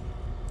on,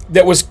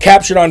 that was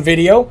captured on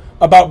video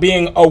about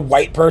being a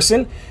white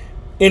person,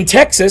 in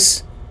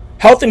Texas,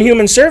 Health and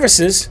Human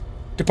Services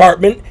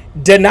Department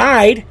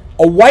denied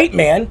a white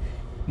man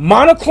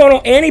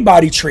monoclonal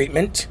antibody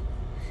treatment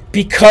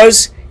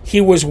because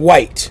he was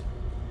white.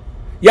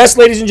 Yes,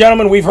 ladies and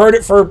gentlemen, we've heard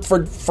it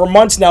for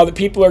months now that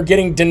people are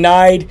getting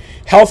denied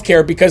health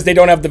care because they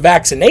don't have the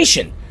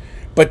vaccination.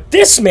 But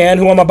this man,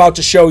 who I'm about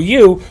to show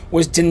you,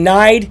 was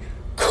denied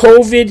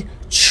COVID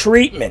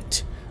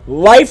treatment,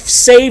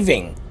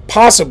 life-saving,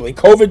 possibly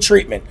COVID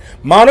treatment,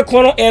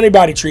 monoclonal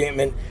antibody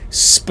treatment,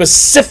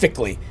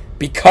 specifically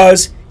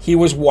because he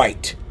was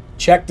white.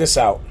 Check this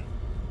out.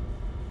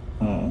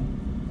 So I'm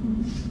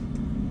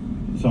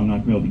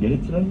not gonna be able to get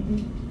it today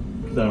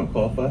because I don't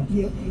qualify.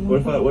 Yeah.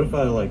 What if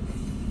I like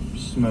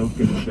smoke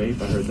and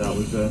vape? I heard that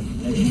was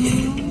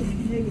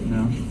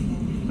no.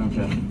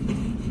 Okay.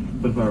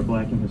 But if I were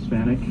black and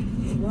Hispanic,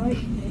 Right.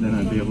 then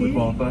I'd be able to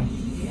qualify.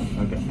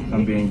 Okay. So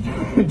I'm being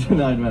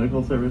denied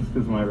medical service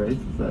because of my race.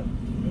 Is that?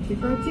 That's the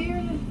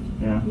criteria.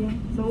 Yeah. Yeah.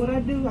 So what I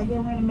do, I go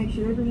around and make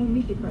sure everyone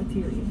meets the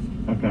criteria.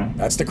 Okay.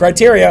 That's the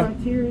criteria. The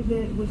criteria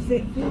that was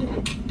set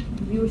forth.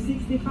 If you were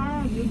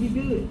 65, you'll be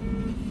good.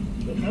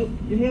 But nope,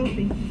 you're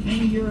healthy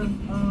and you're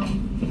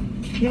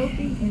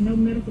healthy and no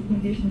medical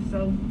conditions.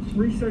 So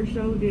research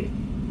showed that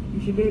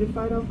you should be able to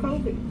fight off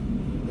COVID.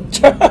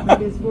 I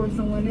guess for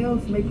someone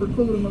else may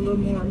preclude them a little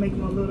more, make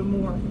them a little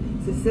more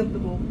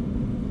susceptible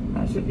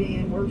to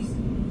being worse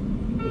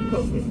with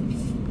COVID.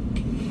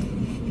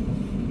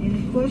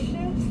 Any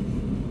questions?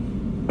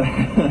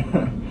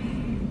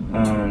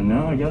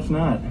 No, I guess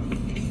not.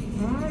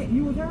 All right,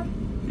 you with her?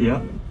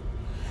 Yep.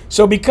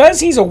 So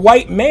because he's a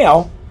white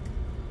male,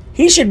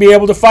 he should be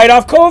able to fight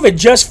off COVID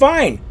just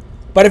fine.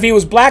 But if he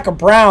was black or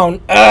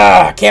brown,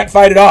 can't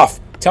fight it off.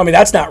 Tell me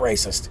that's not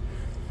racist.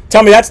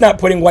 Tell me that's not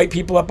putting white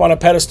people up on a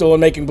pedestal and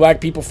making black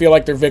people feel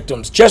like they're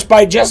victims. Just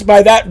by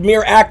that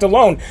mere act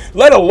alone,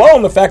 let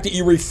alone the fact that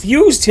you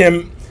refused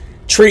him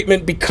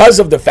treatment because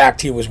of the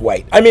fact he was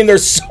white. I mean,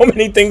 there's so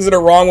many things that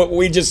are wrong with what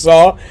we just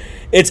saw.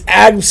 It's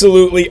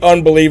absolutely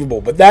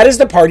unbelievable. But that is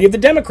the party of the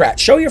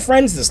Democrats. Show your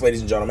friends this, ladies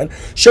and gentlemen.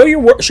 Show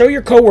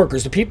your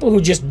coworkers, the people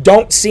who just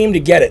don't seem to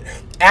get it.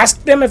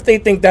 Ask them if they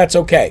think that's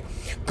okay.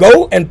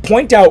 Go and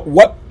point out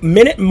what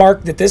minute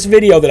mark that this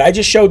video that I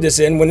just showed this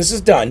in, when this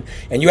is done,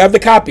 and you have the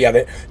copy of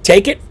it,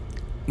 take it,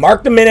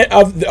 mark the minute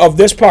of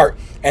this part,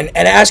 and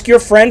ask your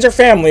friends or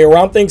family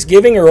around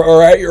Thanksgiving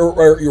or at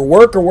your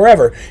work or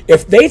wherever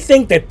if they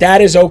think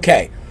that is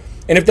okay.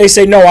 And if they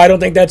say, no, I don't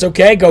think that's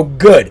okay, go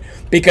good.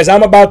 Because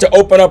I'm about to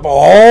open up a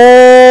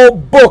whole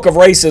book of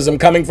racism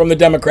coming from the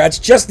Democrats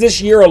just this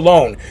year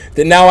alone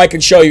that now I can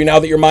show you now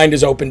that your mind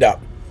is opened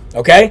up.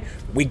 Okay?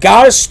 We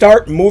got to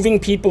start moving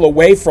people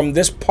away from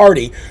this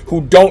party who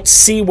don't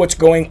see what's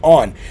going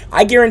on.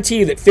 I guarantee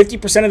you that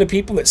 50% of the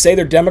people that say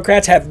they're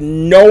Democrats have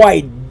no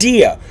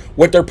idea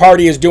what their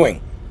party is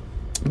doing.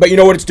 But you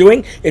know what it's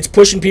doing? It's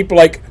pushing people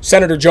like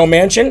Senator Joe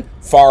Manchin,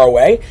 far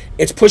away.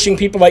 It's pushing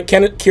people like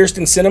Senator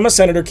Kyrsten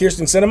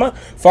Sinema,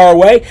 far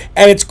away.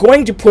 And it's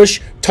going to push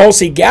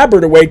Tulsi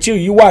Gabbard away, too.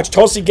 You watch,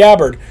 Tulsi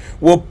Gabbard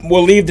will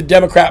leave the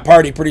Democrat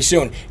Party pretty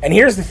soon. And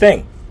here's the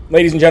thing,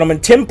 ladies and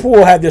gentlemen. Tim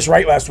Pool had this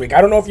right last week. I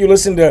don't know if you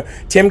listened to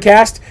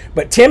Timcast,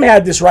 but Tim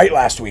had this right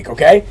last week,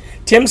 okay?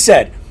 Tim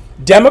said,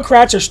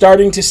 Democrats are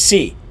starting to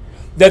see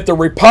that the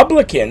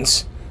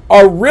Republicans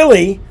are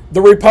really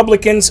the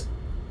Republicans,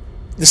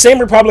 the same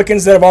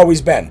Republicans that have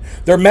always been.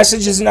 Their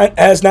message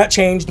has not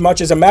changed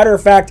much. As a matter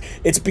of fact,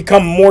 it's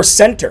become more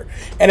center.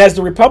 And as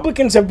the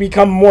Republicans have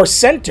become more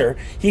center,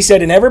 he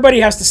said, and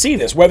everybody has to see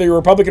this, whether you're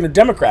Republican or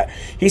Democrat.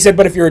 He said,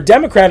 but if you're a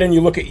Democrat and you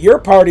look at your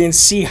party and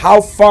see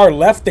how far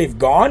left they've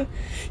gone,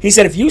 he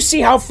said, if you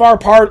see how far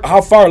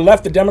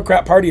left the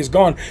Democrat Party has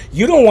gone,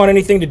 you don't want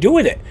anything to do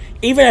with it.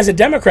 Even as a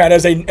Democrat,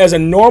 as a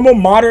normal,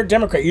 moderate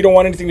Democrat, you don't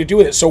want anything to do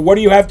with it. So what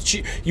do you have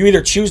to you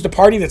either choose the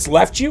party that's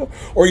left you,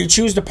 or you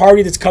choose the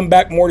party that's come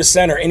back more to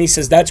center. And he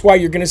says that's why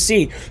you're going to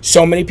see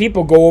so many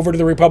people go over to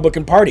the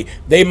Republican Party.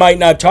 They might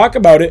not talk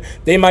about it.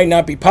 They might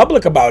not be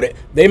public about it.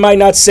 They might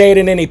not say it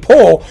in any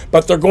poll,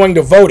 but they're going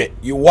to vote it.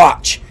 You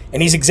watch.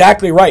 And he's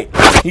exactly right.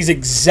 He's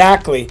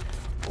exactly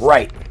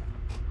right.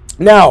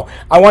 Now,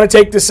 I want to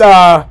take this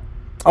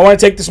I want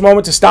to take this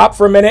moment to stop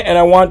for a minute, and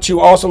I want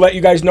to also let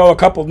you guys know a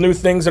couple of new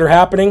things that are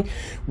happening.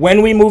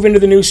 When we move into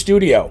the new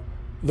studio,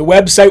 the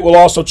website will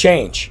also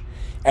change.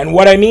 And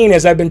what I mean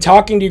is I've been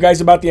talking to you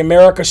guys about the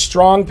America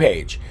Strong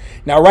page.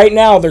 Now, right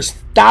now, there's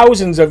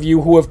thousands of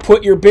you who have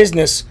put your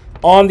business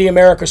on the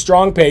America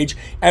Strong page,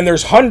 and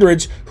there's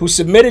hundreds who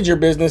submitted your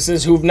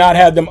businesses who've not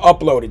had them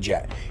uploaded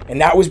yet.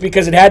 And that was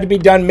because it had to be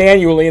done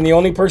manually, and the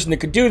only person that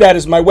could do that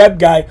is my web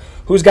guy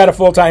who's got a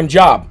full-time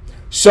job.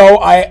 So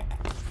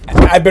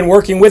I've been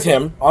working with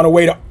him on a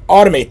way to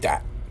automate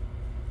that,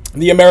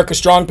 the America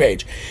Strong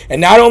page.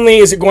 And not only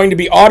is it going to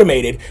be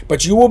automated,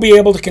 but you will be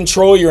able to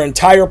control your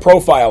entire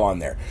profile on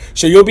there.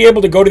 So you'll be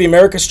able to go to the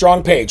America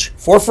Strong page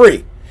for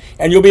free,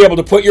 and you'll be able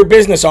to put your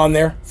business on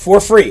there for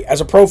free as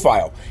a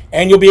profile,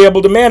 and you'll be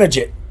able to manage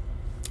it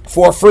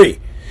for free.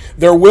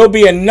 There will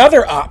be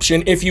another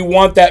option if you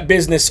want that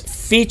business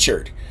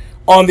featured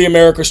on the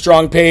America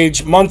Strong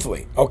page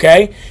monthly,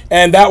 okay?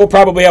 And that will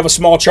probably have a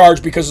small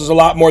charge because there's a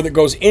lot more that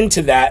goes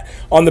into that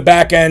on the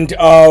back end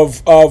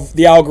of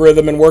the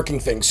algorithm and working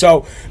things.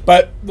 So,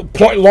 but the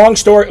point, long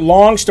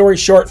story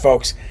short,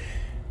 folks,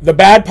 the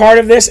bad part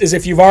of this is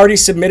if you've already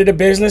submitted a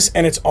business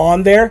and it's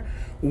on there,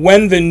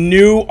 when the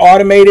new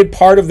automated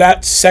part of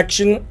that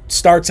section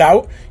starts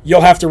out,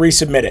 you'll have to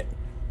resubmit it,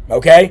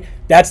 okay?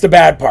 That's the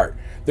bad part.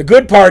 The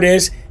good part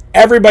is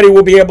everybody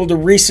will be able to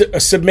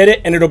resubmit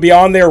it, and it'll be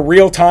on there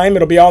real time.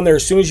 It'll be on there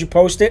as soon as you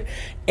post it,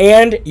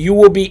 and you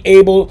will be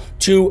able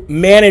to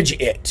manage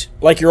it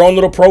like your own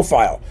little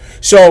profile.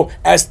 So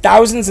as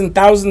thousands and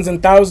thousands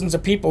and thousands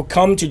of people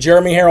come to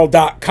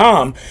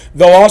jeremyharrell.com,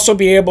 they'll also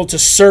be able to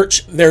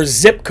search their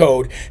zip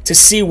code to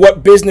see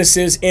what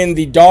businesses in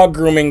the dog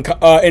grooming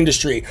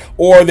industry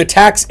or the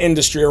tax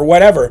industry or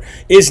whatever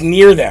is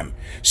near them.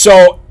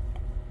 So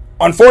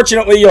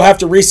unfortunately, you'll have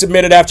to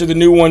resubmit it after the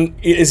new one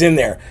is in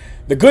there.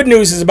 The good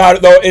news is about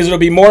it, though, is it'll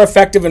be more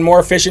effective and more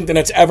efficient than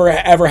it's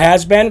ever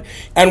has been,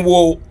 and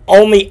will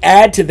only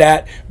add to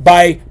that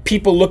by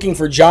people looking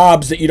for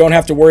jobs that you don't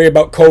have to worry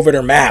about COVID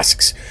or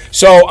masks.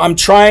 So I'm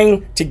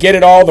trying to get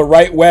it all the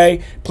right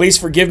way. Please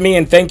forgive me,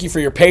 and thank you for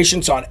your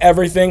patience on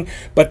everything.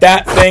 But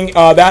that thing,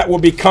 that will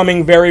be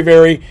coming very,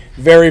 very,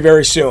 very,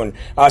 very soon.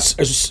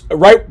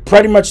 Right,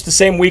 pretty much the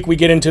same week we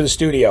get into the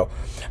studio.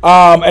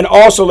 And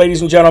also,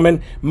 ladies and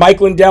gentlemen,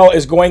 Mike Lindell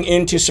is going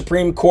into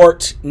Supreme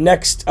Court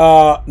next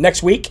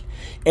week.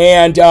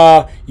 And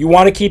you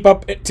want to keep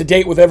up to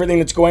date with everything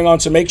that's going on.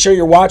 So make sure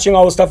you're watching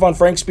all the stuff on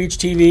Frank Speech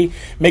TV.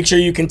 Make sure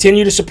you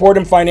continue to support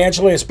him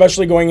financially,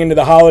 especially going into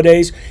the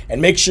holidays. And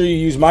make sure you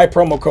use my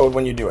promo code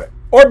when you do it.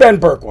 Or Ben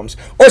Berkwam's,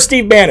 or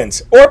Steve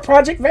Bannon's, or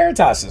Project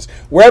Veritas's.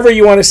 Wherever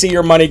you want to see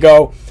your money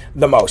go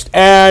the most.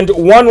 And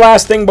one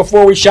last thing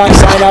before we sign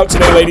out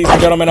today, ladies and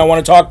gentlemen, I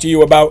want to talk to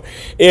you about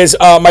is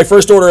my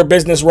first order of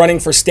business running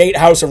for State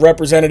House of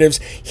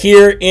Representatives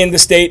here in the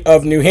state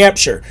of New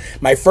Hampshire.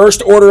 My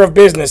first order of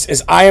business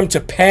is I am to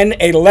pen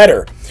a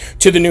letter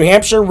to the New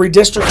Hampshire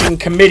Redistricting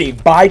Committee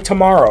by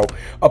tomorrow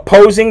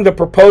opposing the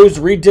proposed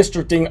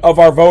redistricting of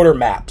our voter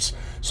maps.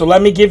 So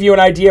let me give you an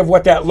idea of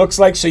what that looks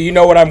like so you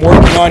know what I'm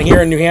working on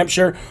here in New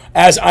Hampshire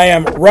as I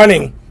am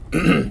running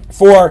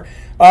for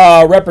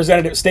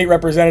state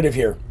representative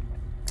here.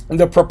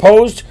 The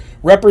proposed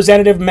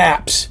representative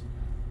maps,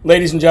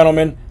 ladies and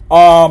gentlemen,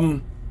 by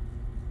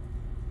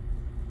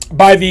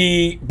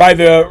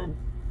the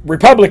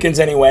Republicans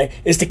anyway,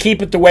 is to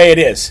keep it the way it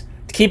is.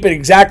 To keep it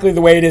exactly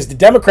the way it is. The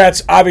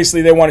Democrats,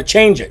 obviously, they want to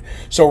change it.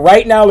 So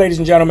right now, ladies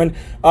and gentlemen,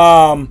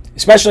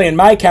 especially in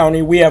my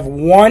county, we have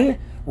one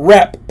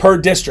rep per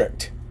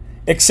district,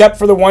 except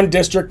for the one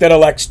district that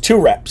elects 2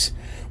 reps.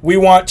 We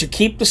want to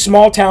keep the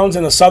small towns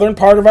in the southern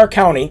part of our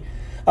county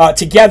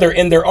together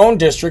in their own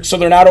districts so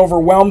they're not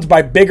overwhelmed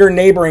by bigger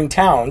neighboring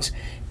towns,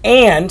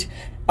 and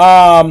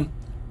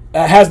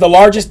has the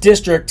largest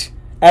district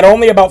at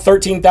only about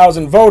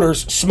 13,000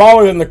 voters,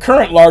 smaller than the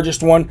current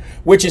largest one,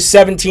 which is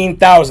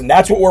 17,000.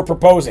 That's what we're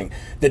proposing.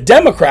 The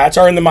Democrats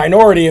are in the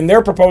minority, and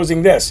they're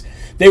proposing this.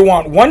 They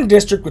want one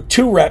district with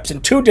 2 reps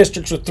and 2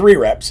 districts with 3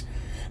 reps.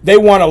 They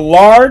want a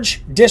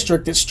large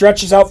district that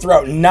stretches out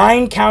throughout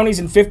 9 counties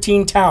and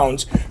 15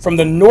 towns from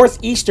the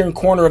northeastern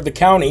corner of the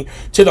county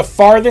to the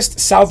farthest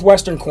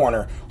southwestern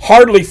corner,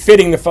 hardly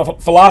fitting the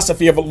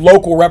philosophy of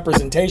local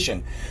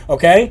representation,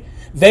 okay?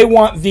 They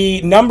want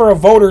the number of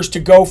voters to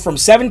go from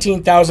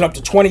 17,000 up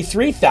to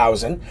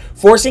 23,000,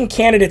 forcing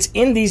candidates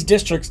in these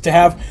districts to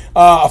have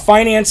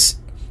finance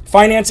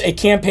a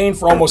campaign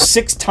for almost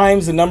 6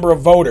 times the number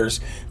of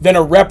voters than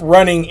a rep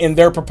running in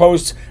their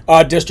proposed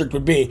district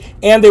would be.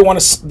 And they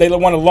want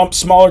to lump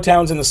smaller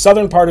towns in the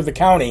southern part of the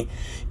county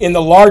in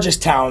the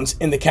largest towns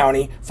in the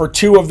county for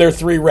 2 of their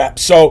 3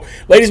 reps. So,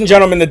 ladies and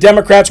gentlemen, the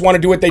Democrats want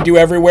to do what they do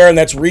everywhere, and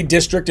that's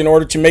redistrict in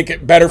order to make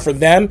it better for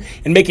them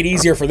and make it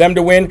easier for them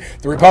to win.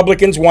 The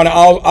Republicans want to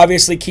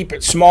obviously keep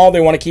it small.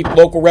 They want to keep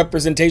local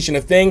representation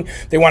a thing.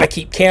 They want to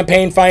keep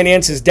campaign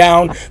finances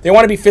down. They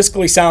want to be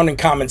fiscally sound and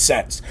common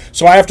sense.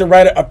 So I have to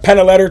write pen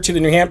a letter to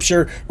the New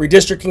Hampshire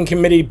Redistricting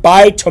Committee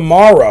by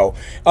tomorrow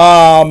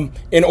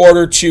in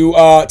order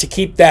to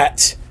keep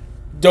that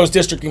those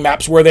districting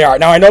maps where they are.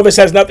 Now, I know this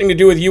has nothing to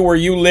do with you where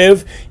you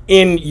live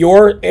in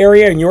your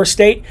area, in your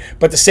state,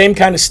 but the same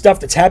kind of stuff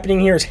that's happening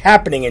here is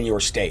happening in your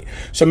state.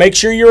 So make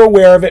sure you're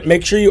aware of it.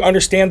 Make sure you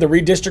understand the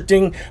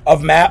redistricting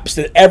of maps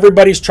that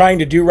everybody's trying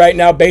to do right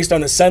now based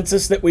on the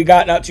census that we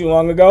got not too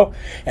long ago,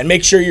 and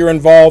make sure you're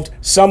involved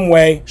some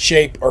way,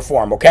 shape, or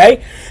form,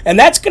 okay? And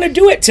that's going to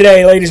do it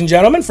today, ladies and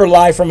gentlemen, for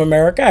Live from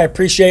America. I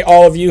appreciate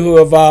all of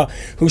you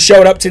who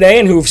showed up today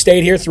and who have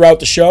stayed here throughout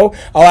the show.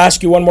 I'll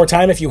ask you one more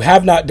time, if you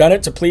have not done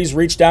it, to please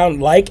reach down,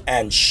 like,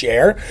 and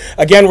share.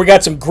 Again, we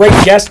got some great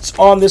guests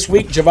on this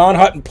week. Javon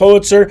Hutton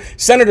Pulitzer,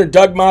 Senator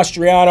Doug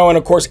Mastriano, and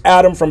of course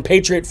Adam from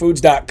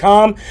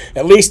PatriotFoods.com.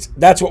 At least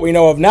that's what we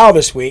know of now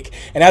this week.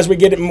 And as we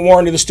get more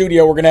into the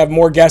studio, we're going to have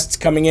more guests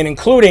coming in,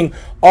 including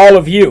all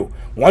of you.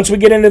 Once we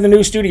get into the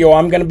new studio,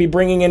 I'm going to be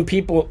bringing in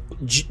people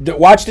that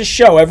watch this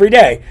show every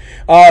day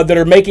that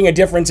are making a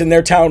difference in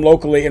their town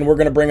locally, and we're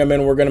going to bring them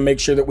in. We're going to make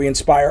sure that we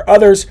inspire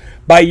others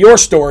by your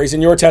stories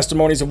and your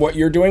testimonies of what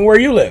you're doing where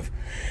you live.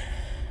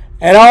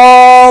 And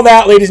all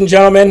that, ladies and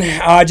gentlemen,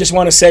 I just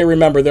want to say,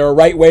 remember, there are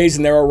right ways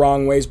and there are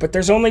wrong ways, but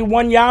there's only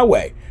one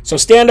Yahweh. So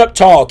stand up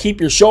tall,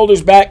 keep your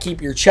shoulders back,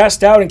 keep your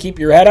chest out, and keep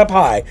your head up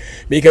high,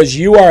 because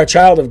you are a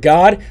child of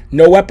God.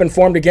 No weapon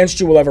formed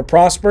against you will ever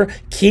prosper.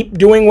 Keep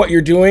doing what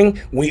you're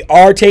doing. We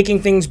are taking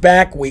things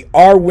back. We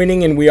are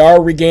winning, and we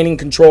are regaining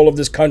control of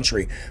this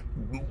country.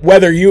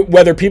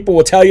 Whether people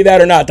will tell you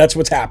that or not, that's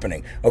what's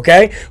happening,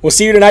 okay? We'll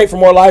see you tonight for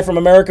more Live from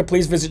America.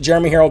 Please visit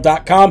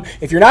JeremyHerald.com.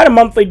 If you're not a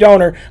monthly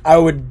donor, I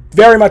would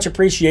very much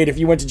appreciate if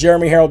you went to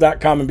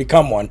JeremyHerald.com and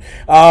become one,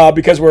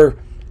 because we're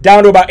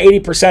down to about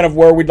 80% of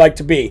where we'd like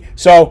to be.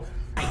 So,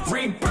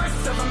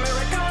 Rebirth of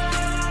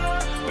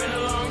America. Been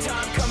a long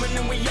time coming,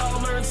 and we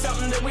all learned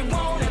something that we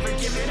won't ever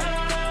give it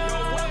up.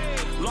 No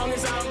way. Long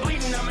as I'm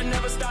bleeding, I'ma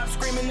never stop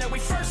screaming that we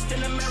first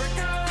in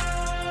America.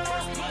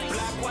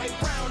 Black, white,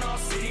 brown, all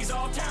cities,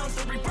 all towns,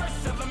 the rebirth.